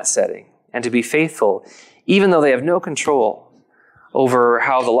in that setting and to be faithful, even though they have no control over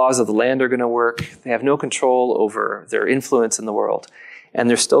how the laws of the land are going to work. They have no control over their influence in the world. And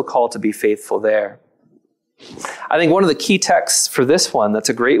they're still called to be faithful there. I think one of the key texts for this one that's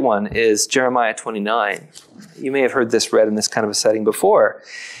a great one is Jeremiah 29. You may have heard this read in this kind of a setting before.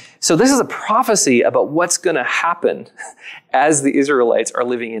 So this is a prophecy about what's going to happen as the Israelites are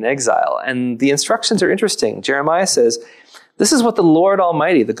living in exile. And the instructions are interesting. Jeremiah says, "This is what the Lord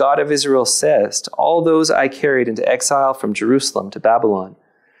Almighty, the God of Israel, says to all those I carried into exile from Jerusalem to Babylon.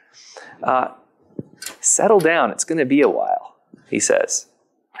 Settle down, it's going to be a while," he says.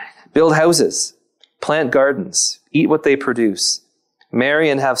 "Build houses, plant gardens, eat what they produce, marry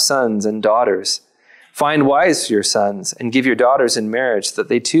and have sons and daughters. Find wives for your sons and give your daughters in marriage so that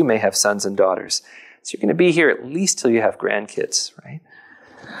they too may have sons and daughters." So you're going to be here at least till you have grandkids, right?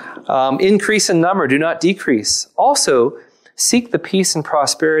 "Increase in number, do not decrease. Also, seek the peace and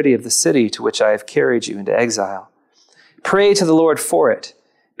prosperity of the city to which I have carried you into exile. Pray to the Lord for it,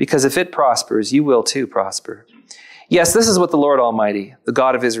 because if it prospers, you will too prosper. Yes, this is what the Lord Almighty, the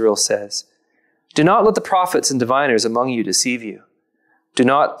God of Israel, says. Do not let the prophets and diviners among you deceive you. Do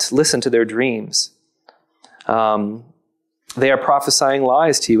not listen to their dreams. They are prophesying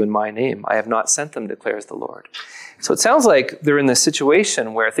lies to you in my name. I have not sent them, declares the Lord." So it sounds like they're in this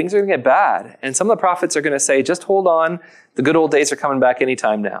situation where things are going to get bad. And some of the prophets are going to say, just hold on. The good old days are coming back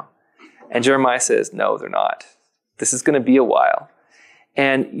anytime now. And Jeremiah says, no, they're not. This is going to be a while.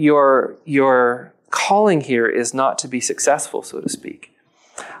 And your calling here is not to be successful, so to speak.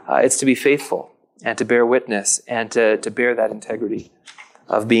 It's to be faithful and to bear witness and to bear that integrity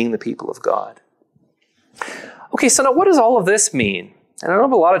of being the people of God. Okay, so now what does all of this mean? And I don't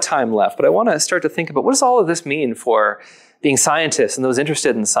have a lot of time left, but I want to start to think about what does all of this mean for being scientists and those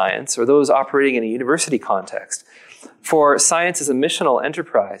interested in science or those operating in a university context, for science as a missional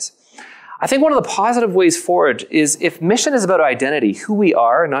enterprise. I think one of the positive ways forward is if mission is about identity, who we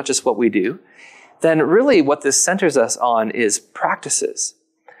are, not just what we do, then really what this centers us on is practices,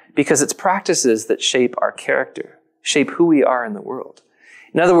 because it's practices that shape our character, shape who we are in the world.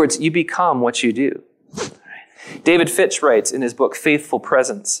 In other words, you become what you do. David Fitch writes in his book, Faithful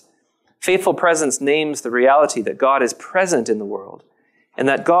Presence. Faithful presence names the reality that God is present in the world and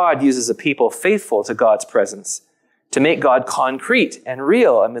that God uses a people faithful to God's presence to make God concrete and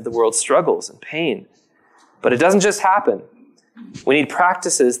real amid the world's struggles and pain. But it doesn't just happen. We need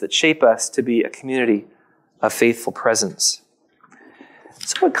practices that shape us to be a community of faithful presence.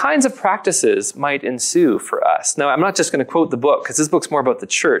 So what kinds of practices might ensue for us? Now, I'm not just going to quote the book, because this book's more about the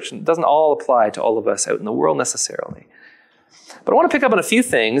church, and it doesn't all apply to all of us out in the world necessarily. But I want to pick up on a few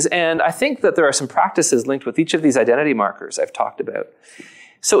things, and I think that there are some practices linked with each of these identity markers I've talked about.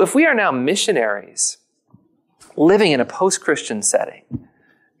 So if we are now missionaries living in a post-Christian setting,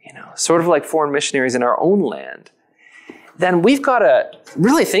 sort of like foreign missionaries in our own land, then we've got to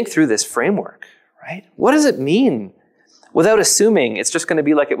really think through this framework, right? What does it mean? Without assuming it's just going to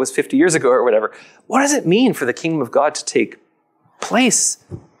be like it was 50 years ago or whatever. What does it mean for the kingdom of God to take place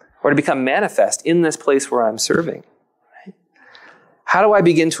or to become manifest in this place where I'm serving? Right? How do I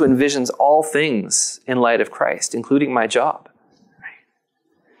begin to envision all things in light of Christ, including my job? Right?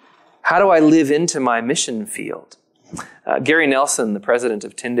 How do I live into my mission field? Gary Nelson, the president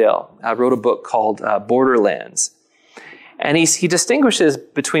of Tyndale, wrote a book called Borderlands. And he distinguishes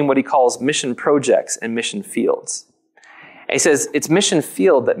between what he calls mission projects and mission fields. And he says, it's mission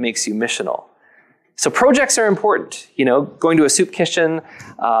field that makes you missional. So projects are important. Going to a soup kitchen,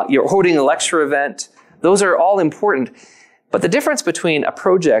 you're holding a lecture event. Those are all important. But the difference between a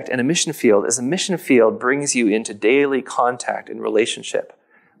project and a mission field is a mission field brings you into daily contact and relationship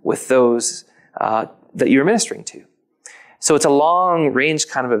with those that you're ministering to. So it's a long range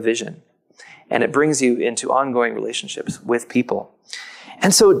kind of a vision. And it brings you into ongoing relationships with people.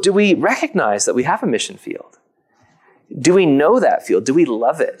 And so do we recognize that we have a mission field? Do we know that field? Do we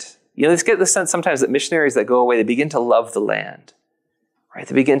love it? Let's get the sense sometimes that missionaries that go away, they begin to love the land, right?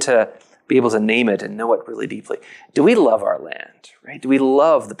 They begin to be able to name it and know it really deeply. Do we love our land, right? Do we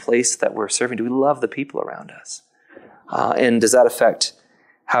love the place that we're serving? Do we love the people around us? And does that affect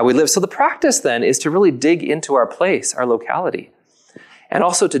how we live? So the practice then is to really dig into our place, our locality, and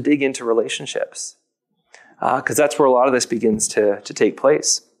also to dig into relationships, because that's where a lot of this begins to take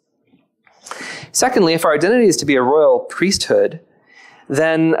place. Secondly, if our identity is to be a royal priesthood,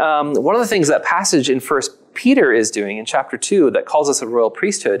 then one of the things that passage in 1 Peter is doing in chapter 2 that calls us a royal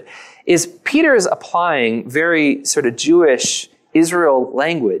priesthood is Peter is applying very sort of Jewish Israel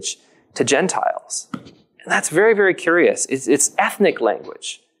language to Gentiles. And that's very, very curious. It's ethnic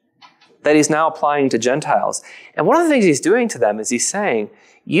language that he's now applying to Gentiles. And one of the things he's doing to them is he's saying,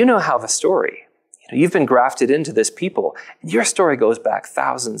 you have a story. You've been grafted into this people, and your story goes back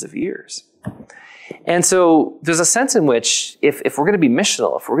thousands of years. And so there's a sense in which if we're going to be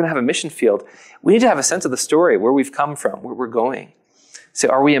missional, if we're going to have a mission field, we need to have a sense of the story, where we've come from, where we're going. So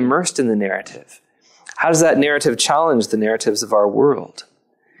are we immersed in the narrative? How does that narrative challenge the narratives of our world?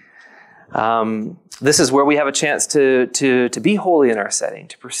 This is where we have a chance to be holy in our setting,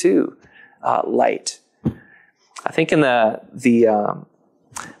 to pursue light. I think in the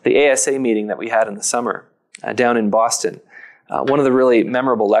ASA meeting that we had in the summer down in Boston, one of the really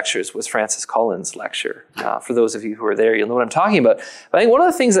memorable lectures was Francis Collins' lecture. For those of you who are there, you'll know what I'm talking about. But I think one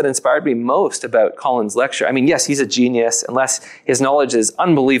of the things that inspired me most about Collins' lecture, I mean, yes, he's a genius, unless his knowledge is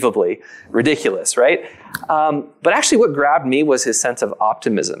unbelievably ridiculous, right? But actually what grabbed me was his sense of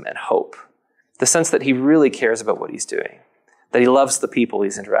optimism and hope. The sense that he really cares about what he's doing, that he loves the people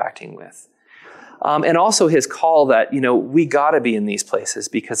he's interacting with. And also his call that, we got to be in these places,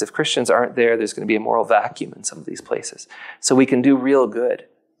 because if Christians aren't there, there's going to be a moral vacuum in some of these places. So we can do real good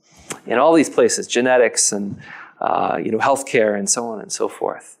in all these places, genetics and, healthcare and so on and so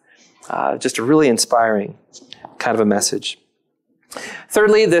forth. Just a really inspiring kind of a message.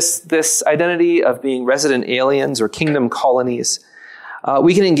 Thirdly, this identity of being resident aliens or kingdom colonies.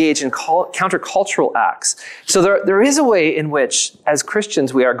 We can engage in countercultural acts. So there is a way in which, as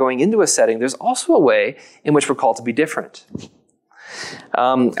Christians, we are going into a setting. There's also a way in which we're called to be different.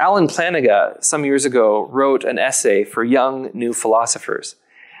 Alan Planiga, some years ago, wrote an essay for young new philosophers.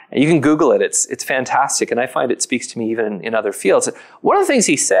 And you can Google it. It's fantastic, and I find it speaks to me even in other fields. One of the things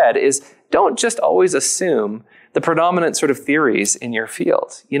he said is, don't just always assume the predominant sort of theories in your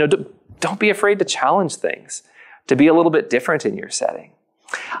field. Don't be afraid to challenge things, to be a little bit different in your setting.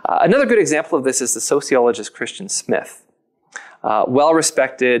 Another good example of this is the sociologist Christian Smith.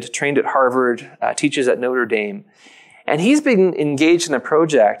 Well-respected, trained at Harvard, teaches at Notre Dame. And he's been engaged in a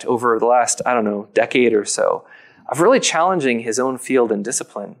project over the last, decade or so, of really challenging his own field and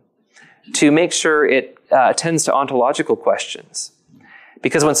discipline to make sure it attends to ontological questions.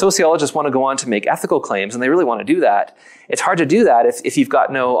 Because when sociologists want to go on to make ethical claims, and they really want to do that, it's hard to do that if you've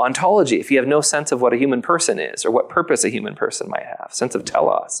got no ontology, if you have no sense of what a human person is, or what purpose a human person might have, sense of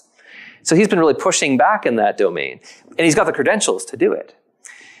telos. So he's been really pushing back in that domain, and he's got the credentials to do it.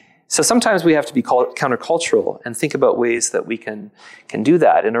 So sometimes we have to be countercultural and think about ways that we can do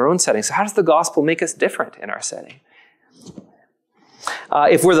that in our own setting. So how does the gospel make us different in our setting?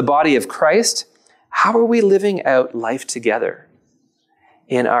 If we're the body of Christ, how are we living out life together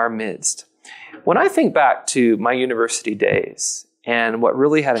in our midst? When I think back to my university days and what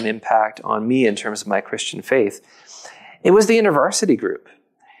really had an impact on me in terms of my Christian faith, it was the InterVarsity group.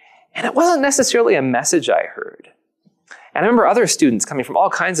 And it wasn't necessarily a message I heard. And I remember other students coming from all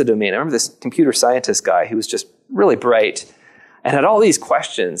kinds of domains. I remember this computer scientist guy who was just really bright and had all these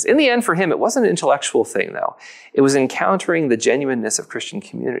questions. In the end, for him, it wasn't an intellectual thing, though. It was encountering the genuineness of Christian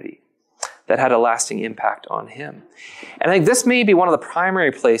community that had a lasting impact on him. And I think this may be one of the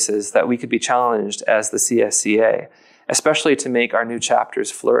primary places that we could be challenged as the CSCA, especially to make our new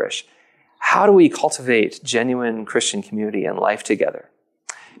chapters flourish. How do we cultivate genuine Christian community and life together?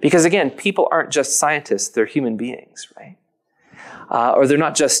 Because again, people aren't just scientists, they're human beings, right? Or they're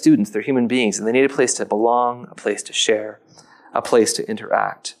not just students, they're human beings, and they need a place to belong, a place to share, a place to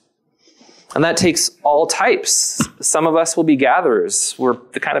interact. And that takes all types. Some of us will be gatherers. We're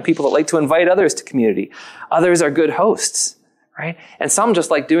the kind of people that like to invite others to community. Others are good hosts, right? And some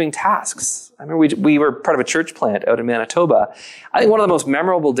just like doing tasks. I remember we were part of a church plant out in Manitoba. I think one of the most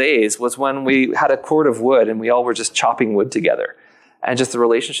memorable days was when we had a cord of wood and we all were just chopping wood together. And just the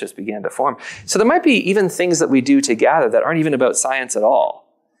relationships began to form. So there might be even things that we do together that aren't even about science at all,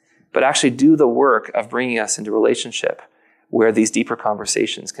 but actually do the work of bringing us into relationship where these deeper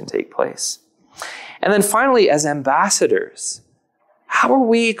conversations can take place. And then finally, as ambassadors, how are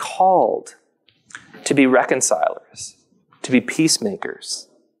we called to be reconcilers, to be peacemakers,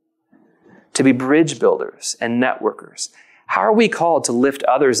 to be bridge builders and networkers? How are we called to lift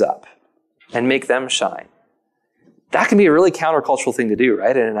others up and make them shine? That can be a really countercultural thing to do,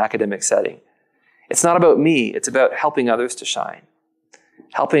 right, in an academic setting. It's not about me, it's about helping others to shine,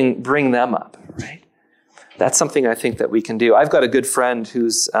 helping bring them up, right? That's something I think that we can do. I've got a good friend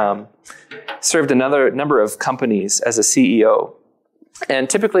who's served another number of companies as a CEO. And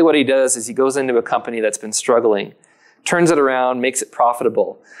typically what he does is he goes into a company that's been struggling, turns it around, makes it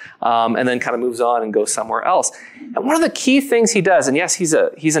profitable, and then kind of moves on and goes somewhere else. And one of the key things he does, and yes, he's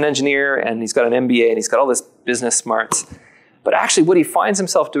an engineer and he's got an MBA and he's got all this business smarts, but actually what he finds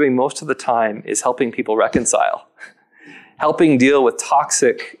himself doing most of the time is helping people reconcile, helping deal with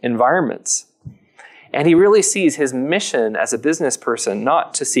toxic environments. And he really sees his mission as a business person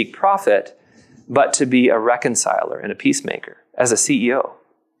not to seek profit, but to be a reconciler and a peacemaker as a CEO.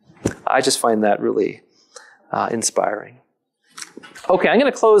 I just find that really inspiring. Okay, I'm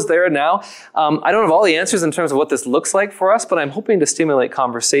going to close there now. I don't have all the answers in terms of what this looks like for us, but I'm hoping to stimulate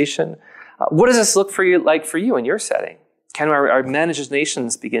conversation. What does this look like for you in your setting? Can our managed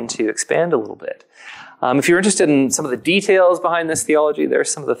nations begin to expand a little bit? If you're interested in some of the details behind this theology, there are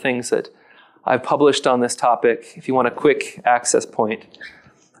some of the things that I've published on this topic. If you want a quick access point,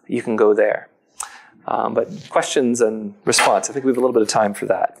 you can go there. But questions and response, I think we have a little bit of time for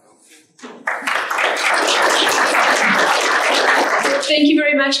that. Thank you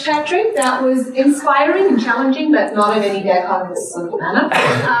very much, Patrick. That was inspiring and challenging, but not in any decon sort of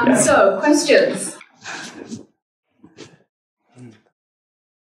manner. So, questions?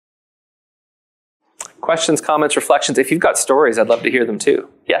 Questions, comments, reflections. If you've got stories, I'd love to hear them too.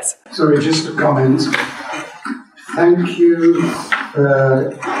 Yes? Sorry, just a comment. Thank you for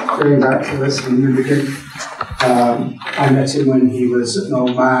going back to this in the beginning. I met him when he was an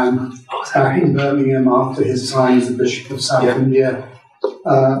old man back in Birmingham after his time as the Bishop of South India.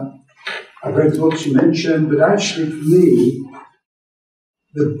 I've read the books you mentioned, but actually for me,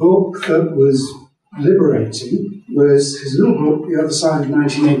 the book that was liberating was his little book, The Other Side of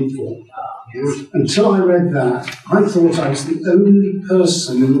 1984. Until I read that, I thought I was the only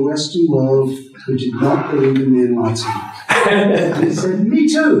person in the Western world who did not believe in the Enlightenment. And he said, me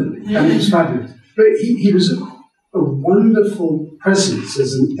too. And it was fabulous. But he was a wonderful presence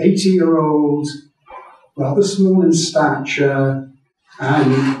as an 80-year-old, rather small in stature,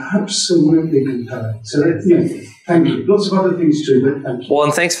 and absolutely compelling. So, thank you. Lots of other things too, but thank you. Well,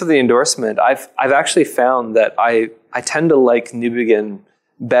 and thanks for the endorsement. I've actually found that I tend to like Newbegin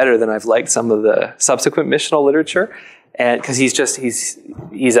better than I've liked some of the subsequent missional literature, and because he's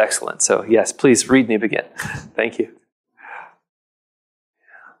excellent. So yes, please read Newbegin. Thank you.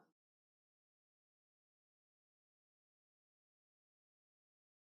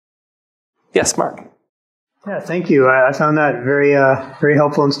 Yes, Mark. Yeah, thank you. I found that very very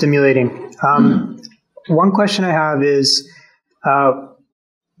helpful and stimulating. One question I have is,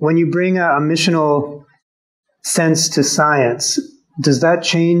 when you bring a missional sense to science, does that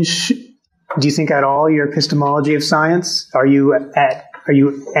change, do you think at all, your epistemology of science? Are you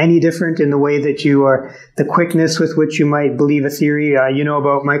any different in the way that you are, the quickness with which you might believe a theory? You know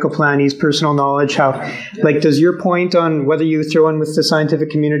about Michael Polanyi's personal knowledge, does your point on whether you throw in with the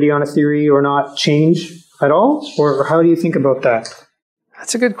scientific community on a theory or not change at all? Or how do you think about that?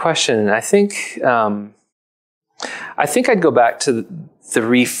 That's a good question. I think I'd go back to the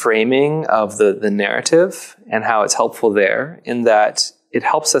reframing of the narrative and how it's helpful there, in that it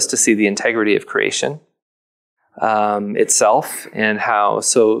helps us to see the integrity of creation itself, and how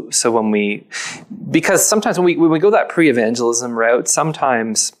so because sometimes when we go that pre-evangelism route,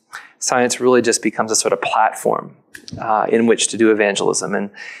 sometimes science really just becomes a sort of platform in which to do evangelism, and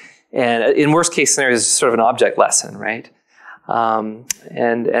in worst case scenarios, it's sort of an object lesson, right?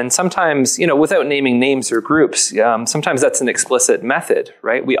 And sometimes, without naming names or groups, sometimes that's an explicit method,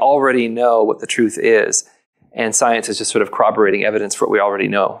 right? We already know what the truth is, and science is just sort of corroborating evidence for what we already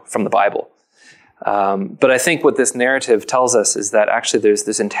know from the Bible. But I think what this narrative tells us is that actually there's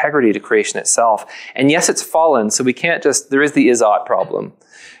this integrity to creation itself. And yes, it's fallen, so we can't there is the is-ought problem,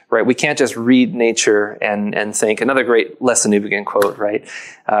 right? We can't just read nature and think, another great Les Newbegin quote, right?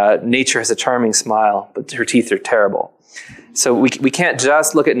 Nature has a charming smile, but her teeth are terrible. So we can't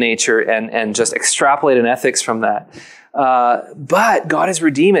just look at nature and just extrapolate an ethics from that. But God is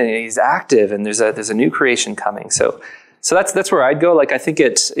redeeming, and He's active, and there's a new creation coming. So that's where I'd go. I think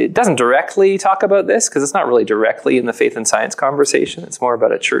it doesn't directly talk about this, because it's not really directly in the faith and science conversation. It's more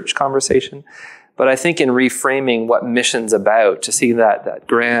about a church conversation. But I think in reframing what mission's about, to see that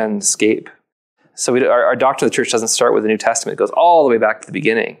grand scape. So our doctrine of the church doesn't start with the New Testament. It goes all the way back to the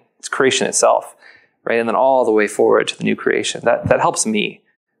beginning. It's creation itself, right? And then all the way forward to the new creation. That helps me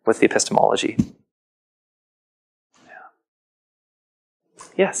with the epistemology. Yeah.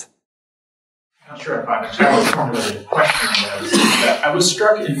 Yes? I'm not sure if I was formulating the question. I was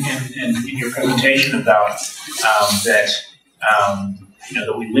struck in your presentation about that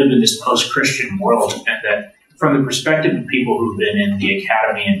we live in this post-Christian world, and that from the perspective of people who've been in the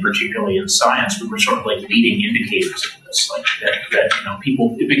academy, and particularly in science, we were sort of like leading indicators of this.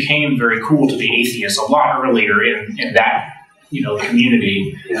 People, it became very cool to be atheists a lot earlier in that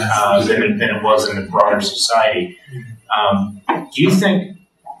community than it was in the broader society. Do you think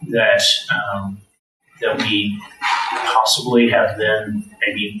that we possibly have then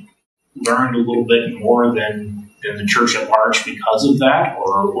maybe learned a little bit more than the church at large because of that,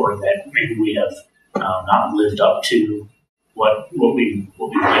 or that maybe we have not lived up to what we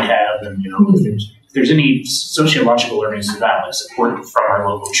might have, and the things there's any sociological learnings of that, like support from our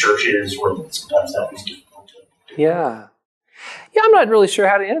local churches, or sometimes that was difficult to. Yeah, I'm not really sure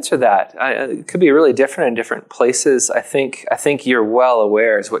how to answer that. It could be really different in different places. I think you're well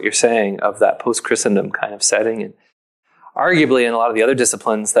aware, is what you're saying, of that post-Christendom kind of setting, and arguably in a lot of the other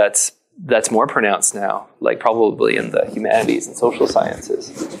disciplines, that's more pronounced now, like probably in the humanities and social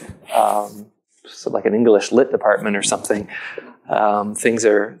sciences. So like an English lit department or something, things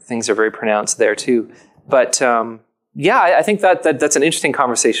are very pronounced there too. But I think that's an interesting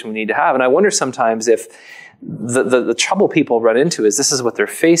conversation we need to have. And I wonder sometimes if the trouble people run into is this is what they're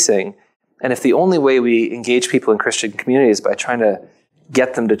facing, and if the only way we engage people in Christian communities is by trying to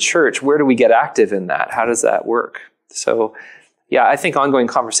get them to church, where do we get active in that? How does that work? So, yeah, I think ongoing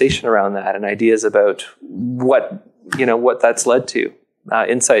conversation around that and ideas about what that's led to,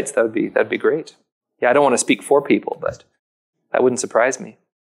 insights, that'd be great. Yeah, I don't want to speak for people, but that wouldn't surprise me.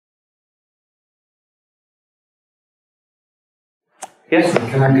 Yes?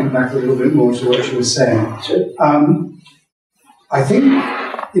 Can I come back a little bit more to what you were saying? Sure. I think,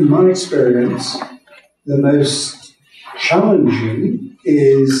 in my experience, the most challenging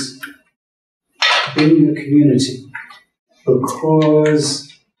is being a community, because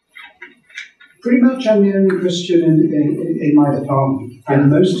pretty much I'm the only Christian in my department, and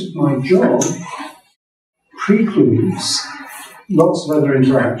most of my job precludes lots of other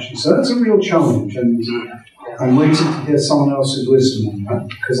interactions. So that's a real challenge, and I'm waiting to hear someone else's wisdom on that,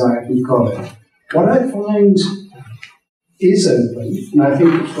 because I haven't got it. What I find is open, and I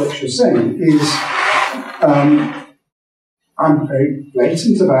think it's what you're saying, is I'm very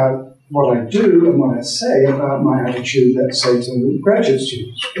blatant about what I do and what I say about my attitude, let's say, to graduate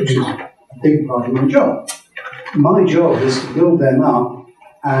students, which is a big part of my job. My job is to build them up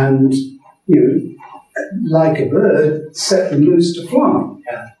and, like a bird, set them loose to fly.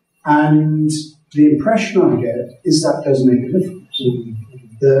 Yeah. And the impression I get is that does make a difference.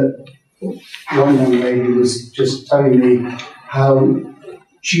 The one young lady was just telling me how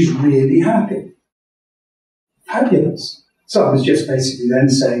she's really happy. Fabulous. So I was just basically then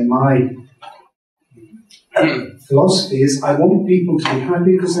saying my philosophy is I want people to be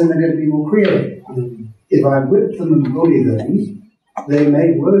happy because then they're going to be more creative. If I whip them and bully them, they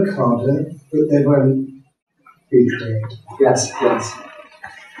may work harder, but they won't be creative. Yes.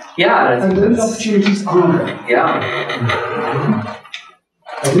 Yeah. And those opportunities are there. Yeah.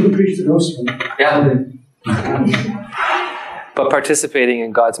 I didn't preach the gospel. Yeah. But participating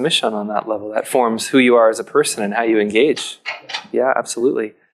in God's mission on that level, that forms who you are as a person and how you engage. Yeah,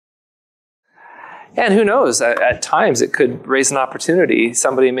 absolutely. And who knows, at times it could raise an opportunity.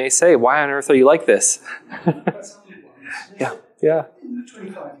 Somebody may say, why on earth are you like this? Yeah.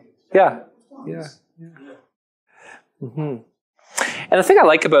 Mm-hmm. And the thing I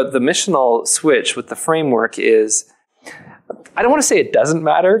like about the missional switch with the framework is, I don't want to say it doesn't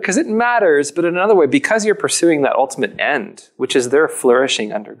matter, because it matters, but in another way, because you're pursuing that ultimate end, which is their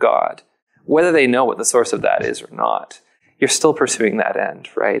flourishing under God, whether they know what the source of that is or not, you're still pursuing that end,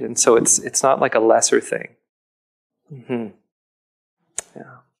 right? And so it's not like a lesser thing. Mm-hmm.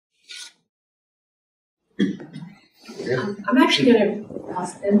 Yeah. I'm actually going to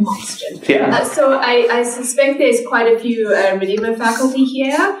ask them a question. Yeah. So I suspect there's quite a few Redeemer faculty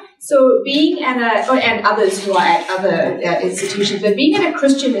here. So being at and others who are at other institutions, but being at a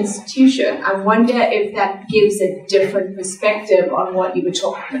Christian institution, I wonder if that gives a different perspective on what you were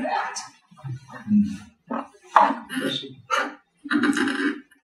talking about.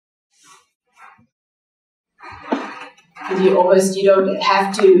 Because you don't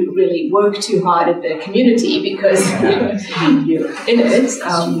have to really work too hard at the community because you're in it.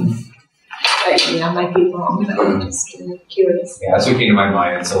 I might be wrong, but I'm just curious. Yeah, that's what came to my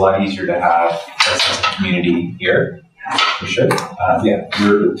mind. It's a lot easier to have a sense of community here, for sure.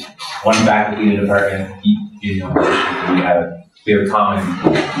 We're one faculty in the department. We have a common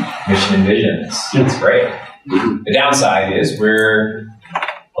mission and vision. It's great. The downside is we're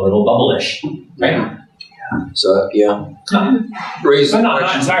a little bubble-ish, right? So But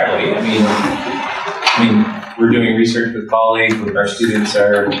not entirely. I mean, we're doing research with colleagues, with our students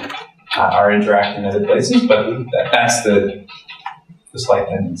are interacting in other places, but that's the slight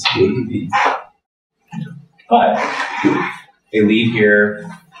tendency to be. But they leave here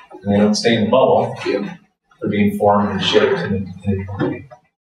and they don't stay in the bubble. Yeah. They're being formed and shaped in the community.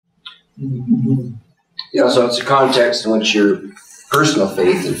 So it's a context in which your personal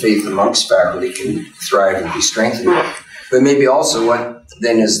faith and faith amongst faculty can thrive and be strengthened. But maybe also what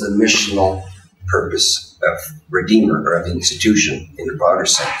then is the missional purpose of Redeemer or of the institution in a broader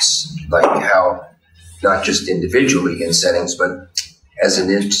sense, like how not just individually in settings, but as an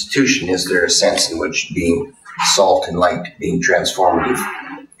institution, is there a sense in which being salt and light, being transformative,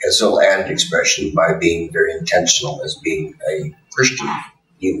 has a little added expression by being very intentional as being a Christian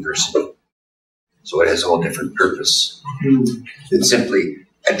university? So it has a whole different purpose than simply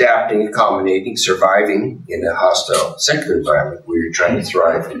adapting, accommodating, surviving in a hostile secular environment where you're trying to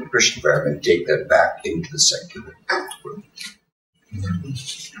thrive in a Christian environment and take that back into the secular world.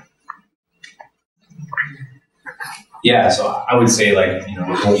 Yeah, so I would say, like,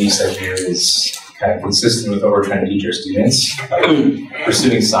 what you said here is kind of consistent with what we're trying to teach our students. Like,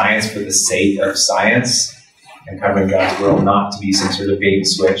 pursuing science for the sake of science and covering God's world, not to be some sort of bait and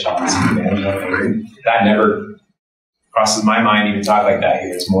switch on some evangel. That never crosses my mind even talk like that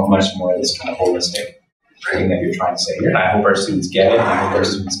here. It's much more this kind of holistic thing that you're trying to say here. And I hope our students get it, and I hope our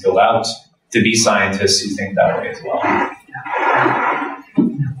students go out to be scientists who think that way as well.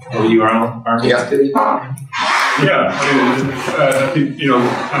 Are you, Arnold? Yeah, I think,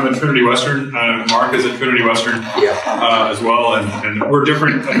 I'm at Trinity Western. Mark is at Trinity Western as well, and we're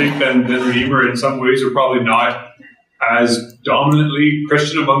different, I think, than Redeemer in some ways. We're probably not as dominantly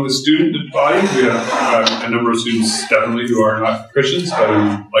Christian among the student body. We have a number of students definitely who are not Christians, but who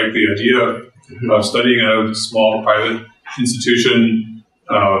like the idea of studying at a small private institution.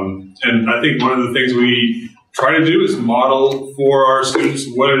 And I think one of the things we try to do is model for our students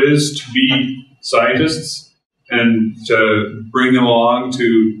what it is to be scientists, and to bring them along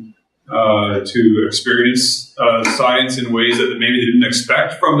to experience science in ways that maybe they didn't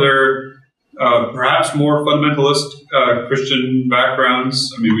expect from their perhaps more fundamentalist Christian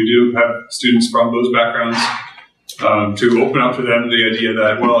backgrounds. I mean, we do have students from those backgrounds, to open up to them the idea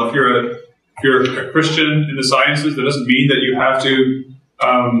that, well, if you're a Christian in the sciences, that doesn't mean that you have to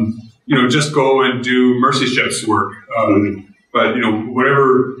just go and do mercy ships work. But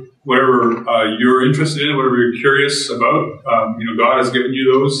whatever you're interested in, whatever you're curious about, God has given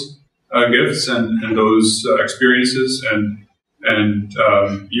you those gifts and those experiences, and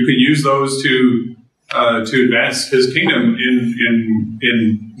you can use those to advance His kingdom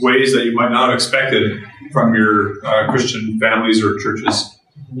in ways that you might not have expected from your Christian families or churches.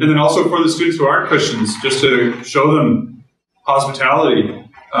 And then also for the students who aren't Christians, just to show them hospitality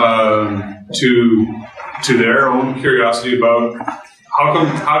to their own curiosity about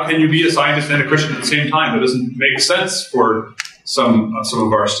how can you be a scientist and a Christian at the same time? That doesn't make sense for some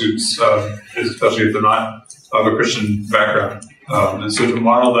of our students, especially if they're not of a Christian background. And so to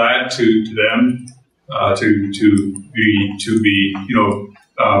model that to them, to be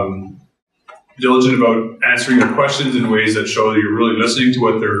diligent about answering their questions in ways that show that you're really listening to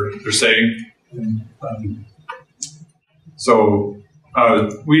what they're saying. So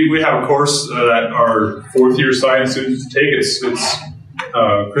we have a course that our fourth-year science students take. It's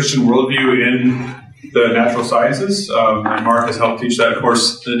Christian worldview in the natural sciences, and Mark has helped teach that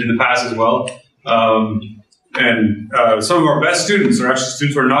course in the past as well. And some of our best students are actually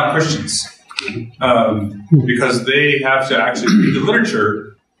students who are not Christians, because they have to actually read the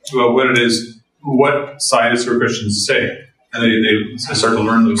literature about what scientists who are Christians say, and they start to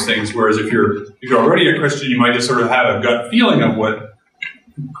learn those things. Whereas if you're already a Christian, you might just sort of have a gut feeling of what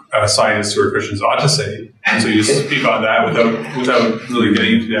scientists who are Christians ought to say, and so you just speak on that without really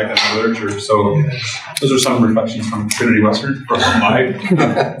getting into the academic literature. So those are some reflections from Trinity Western, from my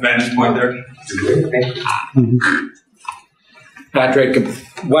vantage point there. Patrick,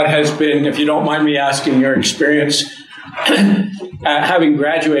 what has been, if you don't mind me asking, your experience having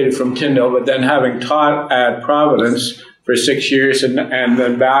graduated from Tyndale, but then having taught at Providence for 6 years and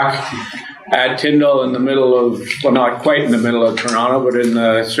then back at Tyndale in the middle of, well, not quite in the middle of Toronto, but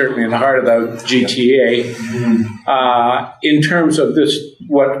certainly in the heart of the GTA, in terms of this,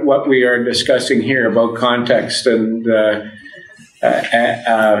 what we are discussing here about context and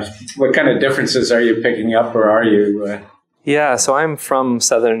what kind of differences are you picking up, or are you? Yeah, so I'm from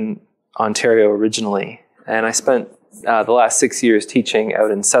Southern Ontario originally, and I spent the last 6 years teaching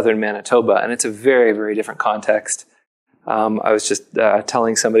out in Southern Manitoba, and it's a very, very different context. I was just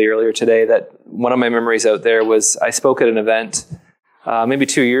telling somebody earlier today that one of my memories out there was I spoke at an event maybe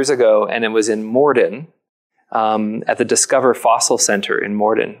 2 years ago, and it was in Morden at the Discover Fossil Center in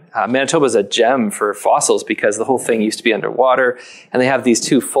Morden. Manitoba is a gem for fossils because the whole thing used to be underwater, and they have these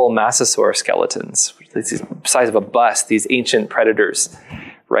two full Massasaur skeletons, the size of a bus, these ancient predators,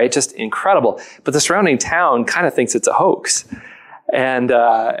 right? Just incredible. But the surrounding town kind of thinks it's a hoax. And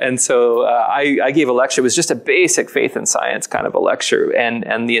so I gave a lecture. It was just a basic faith and science kind of a lecture,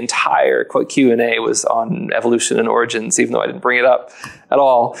 and the entire Q&A was on evolution and origins, even though I didn't bring it up at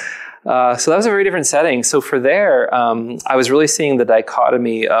all. So that was a very different setting. So for there, I was really seeing the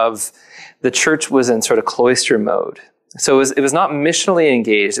dichotomy of the church was in sort of cloister mode, So it was not missionally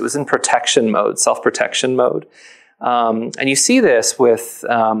engaged. It was in protection mode, self-protection mode. And you see this with,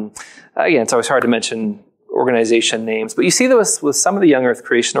 again, it's always hard to mention organization names, but you see this with some of the young earth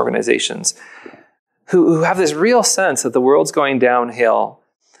creation organizations who have this real sense that the world's going downhill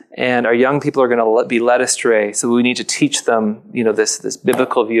and our young people are going to be led astray. So we need to teach them, this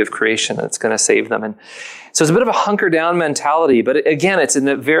biblical view of creation that's going to save them. And so it's a bit of a hunker down mentality, but again, it's in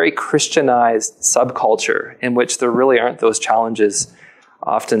a very Christianized subculture in which there really aren't those challenges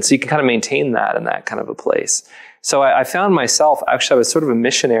often. So you can kind of maintain that in that kind of a place. So I found myself, actually, I was sort of a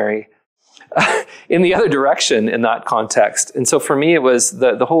missionary in the other direction in that context. And so for me, it was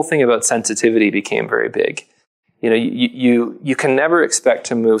the whole thing about sensitivity became very big. You can never expect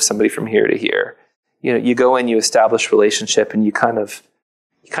to move somebody from here to here. You go in, you establish relationship, and you kind of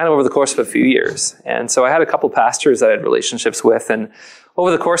over the course of a few years. And so I had a couple pastors that I had relationships with, and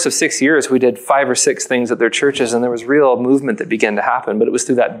over the course of 6 years, we did 5 or 6 things at their churches, and there was real movement that began to happen, but it was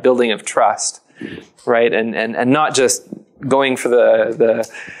through that building of trust, right? And not just going for the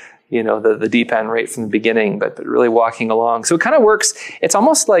deep end right from the beginning, but really walking along. So it kind of works. It's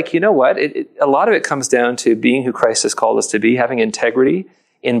almost like, a lot of it comes down to being who Christ has called us to be, having integrity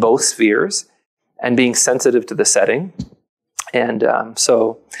in both spheres, and being sensitive to the setting. And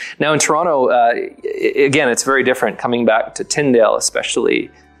so now in Toronto, again, it's very different. Coming back to Tyndale, especially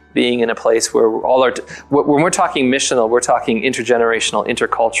being in a place where when we're talking missional, we're talking intergenerational,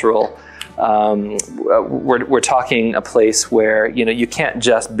 intercultural. We're talking a place where you can't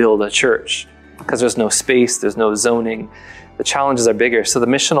just build a church because there's no space, there's no zoning. The challenges are bigger. So the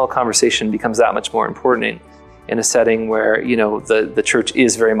missional conversation becomes that much more important in a setting where the church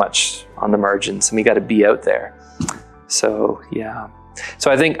is very much on the margins, and we got to be out there. So yeah.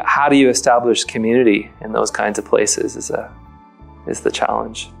 So I think how do you establish community in those kinds of places is the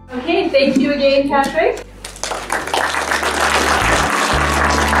challenge. Okay, thank you again, Patrick.